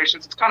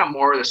collaborations, it's kind of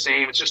more of the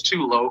same. It's just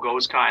 2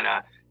 logos kind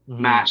of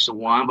match to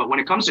one. But when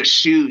it comes to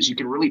shoes, you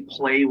can really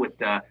play with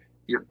the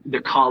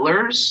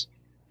colors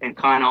and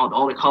kind of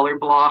all the color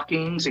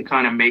blockings and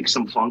kind of make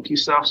some funky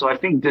stuff. So I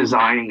think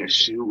designing a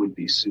shoe would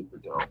be super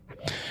dope.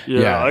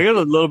 Yeah. I got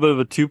a little bit of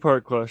a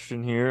 2-part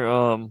question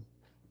here.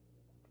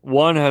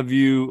 One, have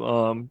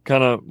you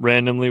kind of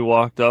randomly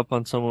walked up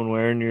on someone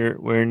wearing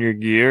your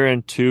gear?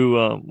 And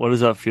 2, what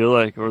does that feel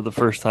like? Or the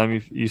first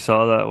time you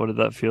saw that, what did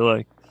that feel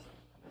like?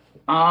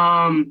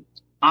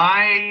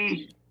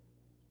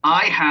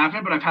 I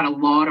haven't, but I've had a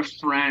lot of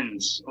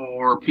friends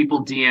or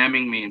people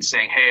DMing me and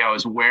saying, hey, I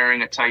was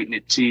wearing a tight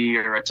knit tee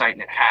or a tight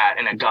knit hat,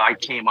 and a guy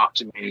came up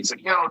to me and he's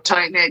like,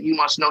 tight knit, you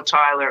must know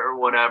Tyler or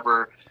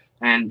whatever.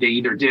 And they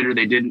either did or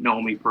they didn't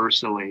know me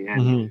personally.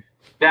 And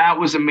that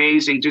was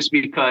amazing just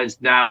because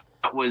that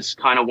was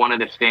kind of one of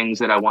the things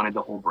that I wanted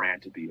the whole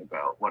brand to be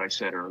about. What I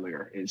said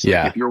earlier is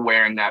like, if you're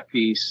wearing that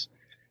piece,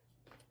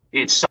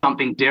 it's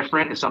something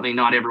different. It's something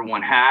not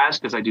everyone has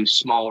because I do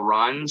small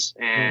runs.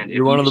 And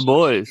you're one of the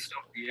boys.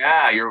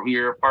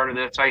 You're a part of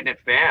the tight knit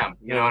fam.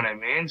 You know what I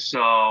mean?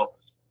 So,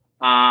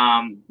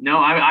 no,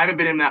 I haven't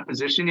been in that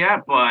position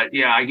yet, but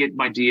I get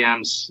my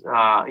DMs,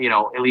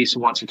 at least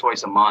once or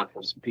twice a month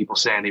of people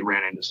saying they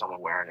ran into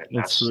someone wearing it.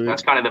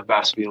 That's kind of the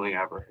best feeling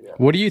ever. Yeah.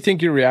 What do you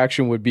think your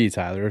reaction would be,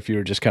 Tyler, if you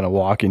were just kind of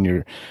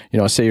walking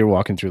say you're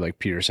walking through like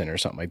Pearson or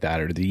something like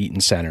that, or the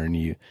Eaton Center, and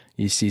you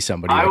see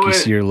somebody, you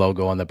see your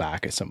logo on the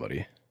back of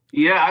somebody?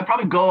 Yeah, I'd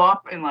probably go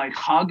up and like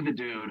hug the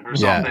dude or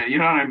something. You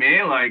know what I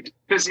mean? Like,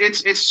 because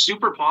it's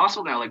super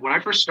possible now. Like when I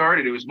first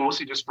started, it was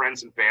mostly just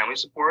friends and family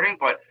supporting,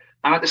 but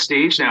I'm at the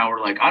stage now where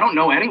like I don't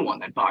know anyone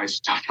that buys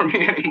stuff from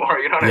me anymore.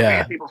 You know what I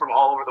mean? People from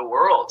all over the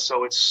world.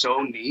 So it's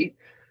so neat.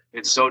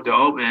 It's so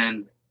dope,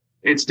 and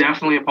it's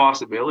definitely a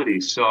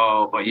possibility.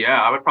 So, but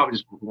I would probably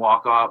just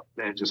walk up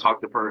and just hug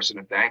the person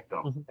and thank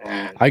them.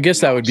 And I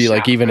guess that would be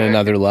like even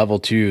another level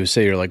too.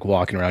 Say you're like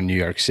walking around New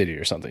York City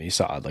or something, you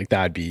saw it, like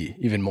that'd be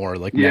even more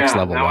like next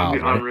level. That wow,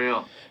 would be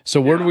unreal. So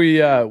where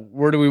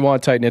do we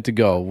want Tight Knit to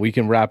go? We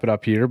can wrap it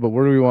up here, but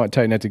where do we want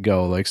Tight Knit to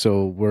go? Like,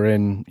 so we're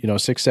in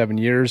 6-7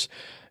 years.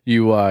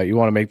 You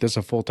want to make this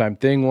a full-time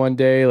thing one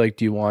day? Like,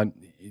 do you want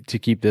to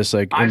keep this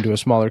like into a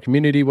smaller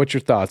community? What's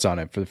your thoughts on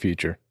it for the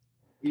future?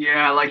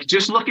 Yeah, like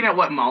just looking at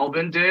what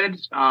Malbon did.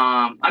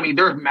 I mean,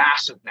 they're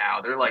massive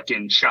now. They're like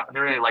in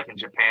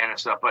Japan and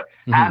stuff. But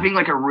having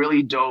like a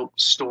really dope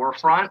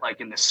storefront,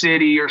 like in the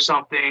city or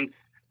something,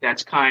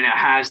 that's kind of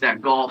has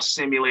that golf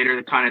simulator,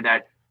 the kind of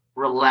that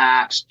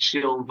relaxed,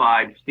 chill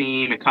vibe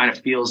theme. It kind of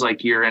feels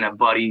like you're in a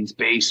buddy's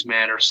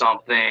basement or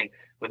something,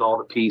 with all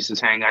the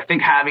pieces hanging. I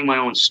think having my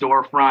own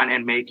storefront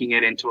and making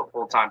it into a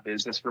full-time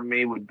business for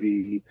me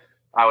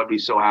I would be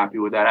so happy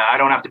with that. I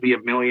don't have to be a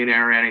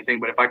millionaire or anything,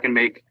 but if I can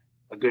make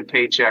a good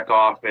paycheck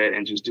off it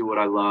and just do what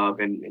I love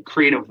and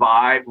create a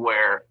vibe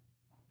where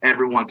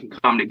everyone can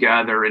come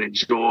together and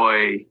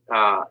enjoy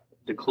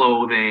the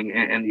clothing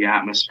and the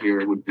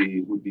atmosphere would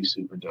be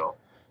super dope.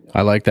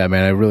 I like that,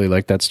 man. I really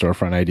like that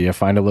storefront idea.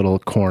 Find a little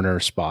corner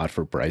spot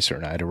for Brycer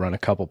and I to run a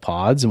couple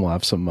pods, and we'll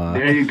have some.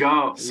 There you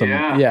go.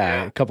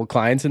 A couple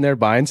clients in there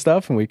buying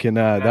stuff, and we can.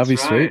 That'd be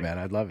sweet, man.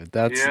 I'd love it.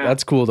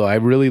 That's cool though. I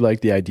really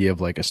like the idea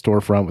of like a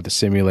storefront with a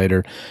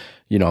simulator.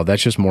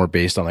 That's just more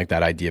based on like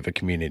that idea of a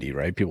community,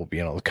 right? People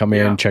being able to come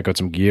in, check out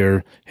some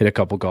gear, hit a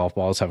couple golf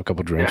balls, have a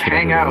couple drinks,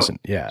 hang out.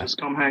 Just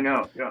come hang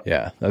out.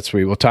 Yeah, that's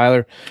sweet. Well,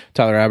 Tyler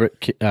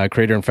Abbott,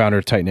 creator and founder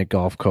of Tight Knit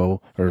Golf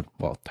Co.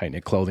 Tight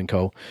Knit Clothing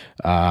Co.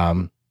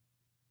 I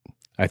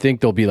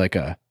think there'll be like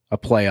a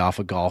play off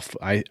of golf.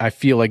 I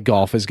feel like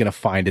golf is going to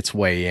find its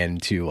way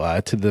into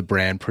to the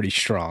brand pretty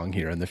strong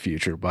here in the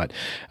future. But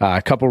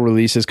a couple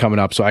releases coming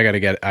up, so I gotta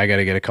get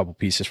a couple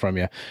pieces from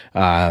you.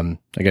 I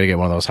gotta get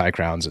one of those high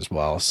crowns as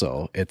well.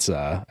 So it's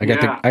I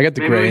got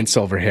the gray and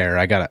silver hair.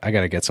 I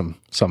gotta get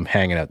some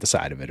hanging out the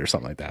side of it or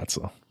something like that.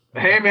 So.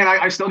 Hey man,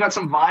 I still got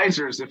some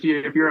visors. If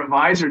you're a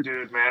visor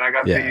dude, man, I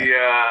got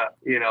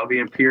the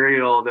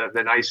Imperial,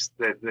 the nice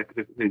the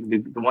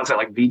ones that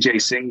like Vijay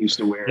Singh used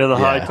to wear. Yeah, the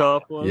high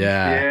top ones.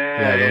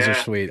 Yeah, those are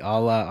sweet.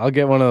 I'll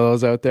get one of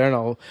those out there,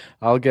 and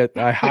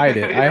I hide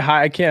it.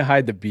 I can't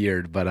hide the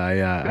beard, but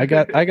I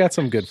got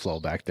some good flow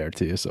back there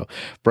too. So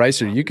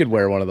Brycer, you could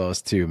wear one of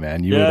those too,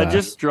 man. It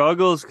just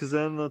struggles because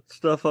then the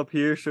stuff up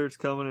here starts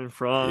coming in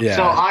front. Yeah.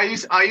 So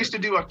I used to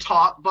do a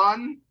top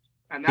bun.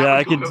 And Yeah, I that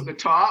would could- go at the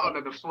top and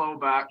then the flow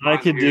back. I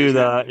could do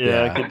that.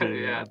 Yeah, Yeah. I could do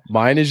Yeah. that.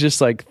 Mine is just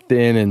like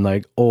thin and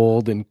like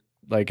old and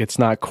like it's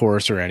not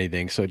coarse or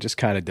anything, so it just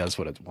kind of does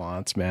what it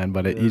wants, man.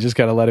 But you just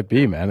got to let it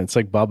be, man. It's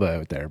like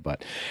Bubba out there.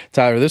 But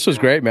Tyler, this was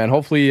great, man.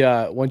 Hopefully,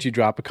 once you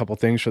drop a couple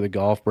things for the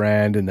golf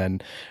brand and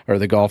then or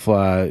the golf,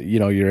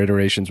 your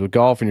iterations with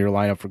golf and your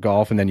lineup for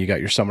golf, and then you got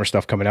your summer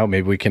stuff coming out.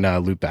 Maybe we can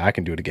loop back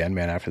and do it again,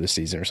 man, after the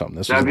season or something.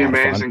 This That'd was be a lot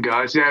of amazing,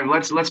 guys. Yeah,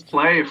 let's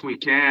play if we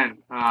can.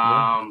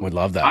 We'd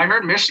love that. I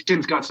heard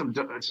Michigan's got some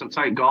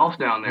tight golf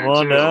down there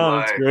Oh, too. no,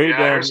 it's great yeah,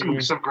 down there's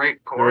here. some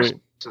great courses.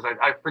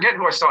 I forget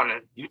who I saw on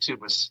YouTube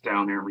was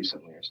down there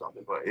recently or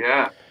something, but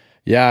yeah.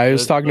 Yeah, I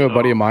was That's talking to a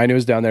buddy cool. of mine who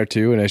was down there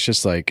too, and it's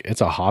just like it's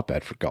a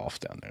hotbed for golf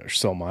down there. There's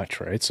so much,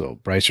 right? So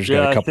Brycer's Yeah,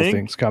 got a I couple think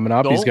things coming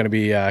up. He's don't- going to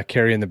be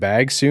carrying the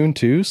bag soon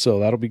too, so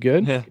that'll be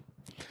good. Yeah.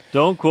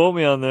 Don't quote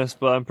me on this,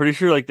 but I'm pretty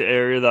sure like the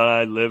area that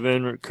I live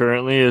in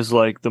currently is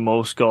like the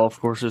most golf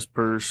courses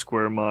per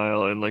square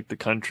mile in like the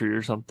country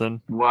or something.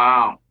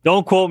 Wow.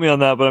 Don't quote me on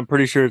that, but I'm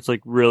pretty sure it's like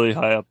really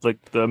high up,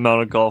 like the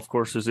amount of golf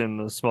courses in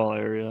the small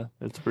area.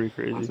 It's pretty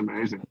That's crazy.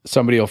 amazing.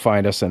 Somebody will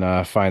find us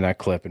and find that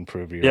clip and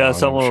prove you Yeah, wrong.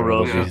 someone I'm will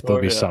roast there'll us be, there'll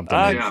for be it. something.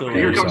 Yeah, that Yeah, Absolutely.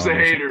 here goes comes the on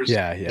there. haters.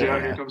 Yeah.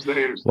 Here comes the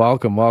haters.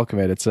 Welcome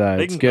it. It's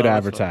They it's can good tell us,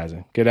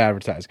 advertising. Good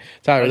advertising.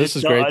 Tyler, this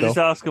is great I though. just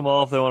ask them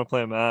all if they want to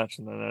play a match,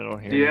 and then I don't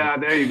hear. Yeah,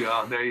 there you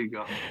go. There you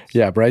go.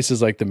 Yeah, Bryce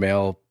is like the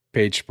male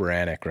Paige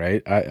Sporanic,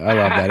 right? I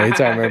love that.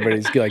 Anytime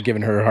everybody's like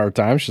giving her a hard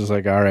time, she's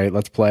like, all right,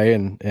 let's play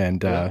and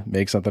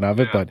make something of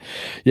it. Yeah. But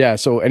yeah,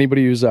 so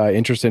anybody who's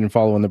interested in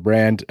following the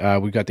brand,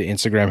 we've got the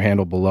Instagram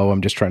handle below.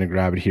 I'm just trying to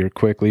grab it here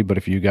quickly, but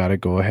if you got it,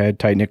 go ahead.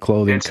 Tight Knit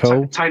Clothing It's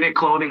Co. Tight Knit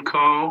Clothing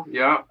Co.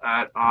 Yeah,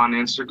 on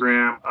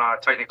Instagram.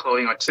 Tight Knit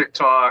Clothing on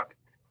TikTok.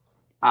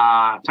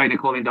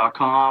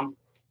 TightKnitClothing.com.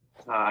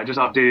 I just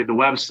updated the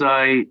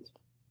website.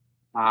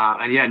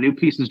 And yeah, new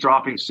pieces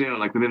dropping soon,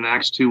 like within the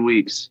next 2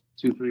 weeks,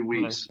 2-3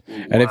 weeks.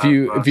 And if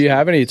you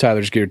have any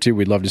Tyler's gear too,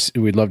 we'd love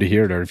to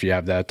hear it. Or if you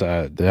have that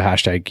the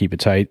hashtag Keep It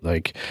Tight,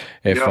 like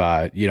if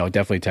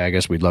definitely tag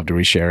us. We'd love to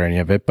reshare any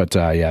of it. But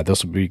yeah,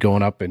 this will be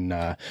going up, and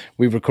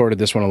we've recorded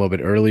this one a little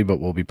bit early, but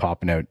we'll be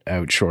popping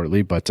out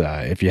shortly. But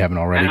if you haven't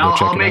already, And go I'll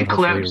check it make out.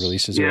 Hopefully, clips. it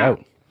releases Yeah. are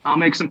out. I'll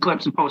make some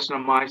clips and post it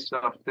on my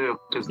stuff too,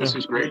 because this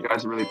is great,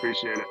 guys. I really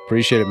appreciate it.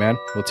 Appreciate it, man.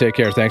 We'll take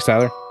care. Thanks,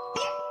 Tyler.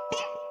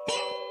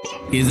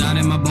 He's out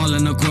in my ball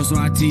in the course, so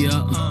I tee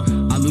up.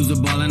 I lose the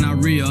ball and I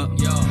re-up.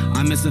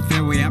 I miss a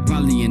fairway, I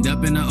probably end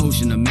up in the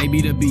ocean or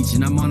maybe the beach.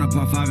 And I'm on a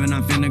par 5 and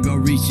I'm finna go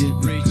reach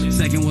it.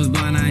 Second was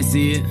blind, I ain't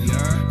see it.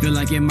 Feel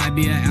like it might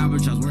be an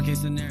albatross, worst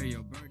case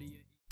scenario.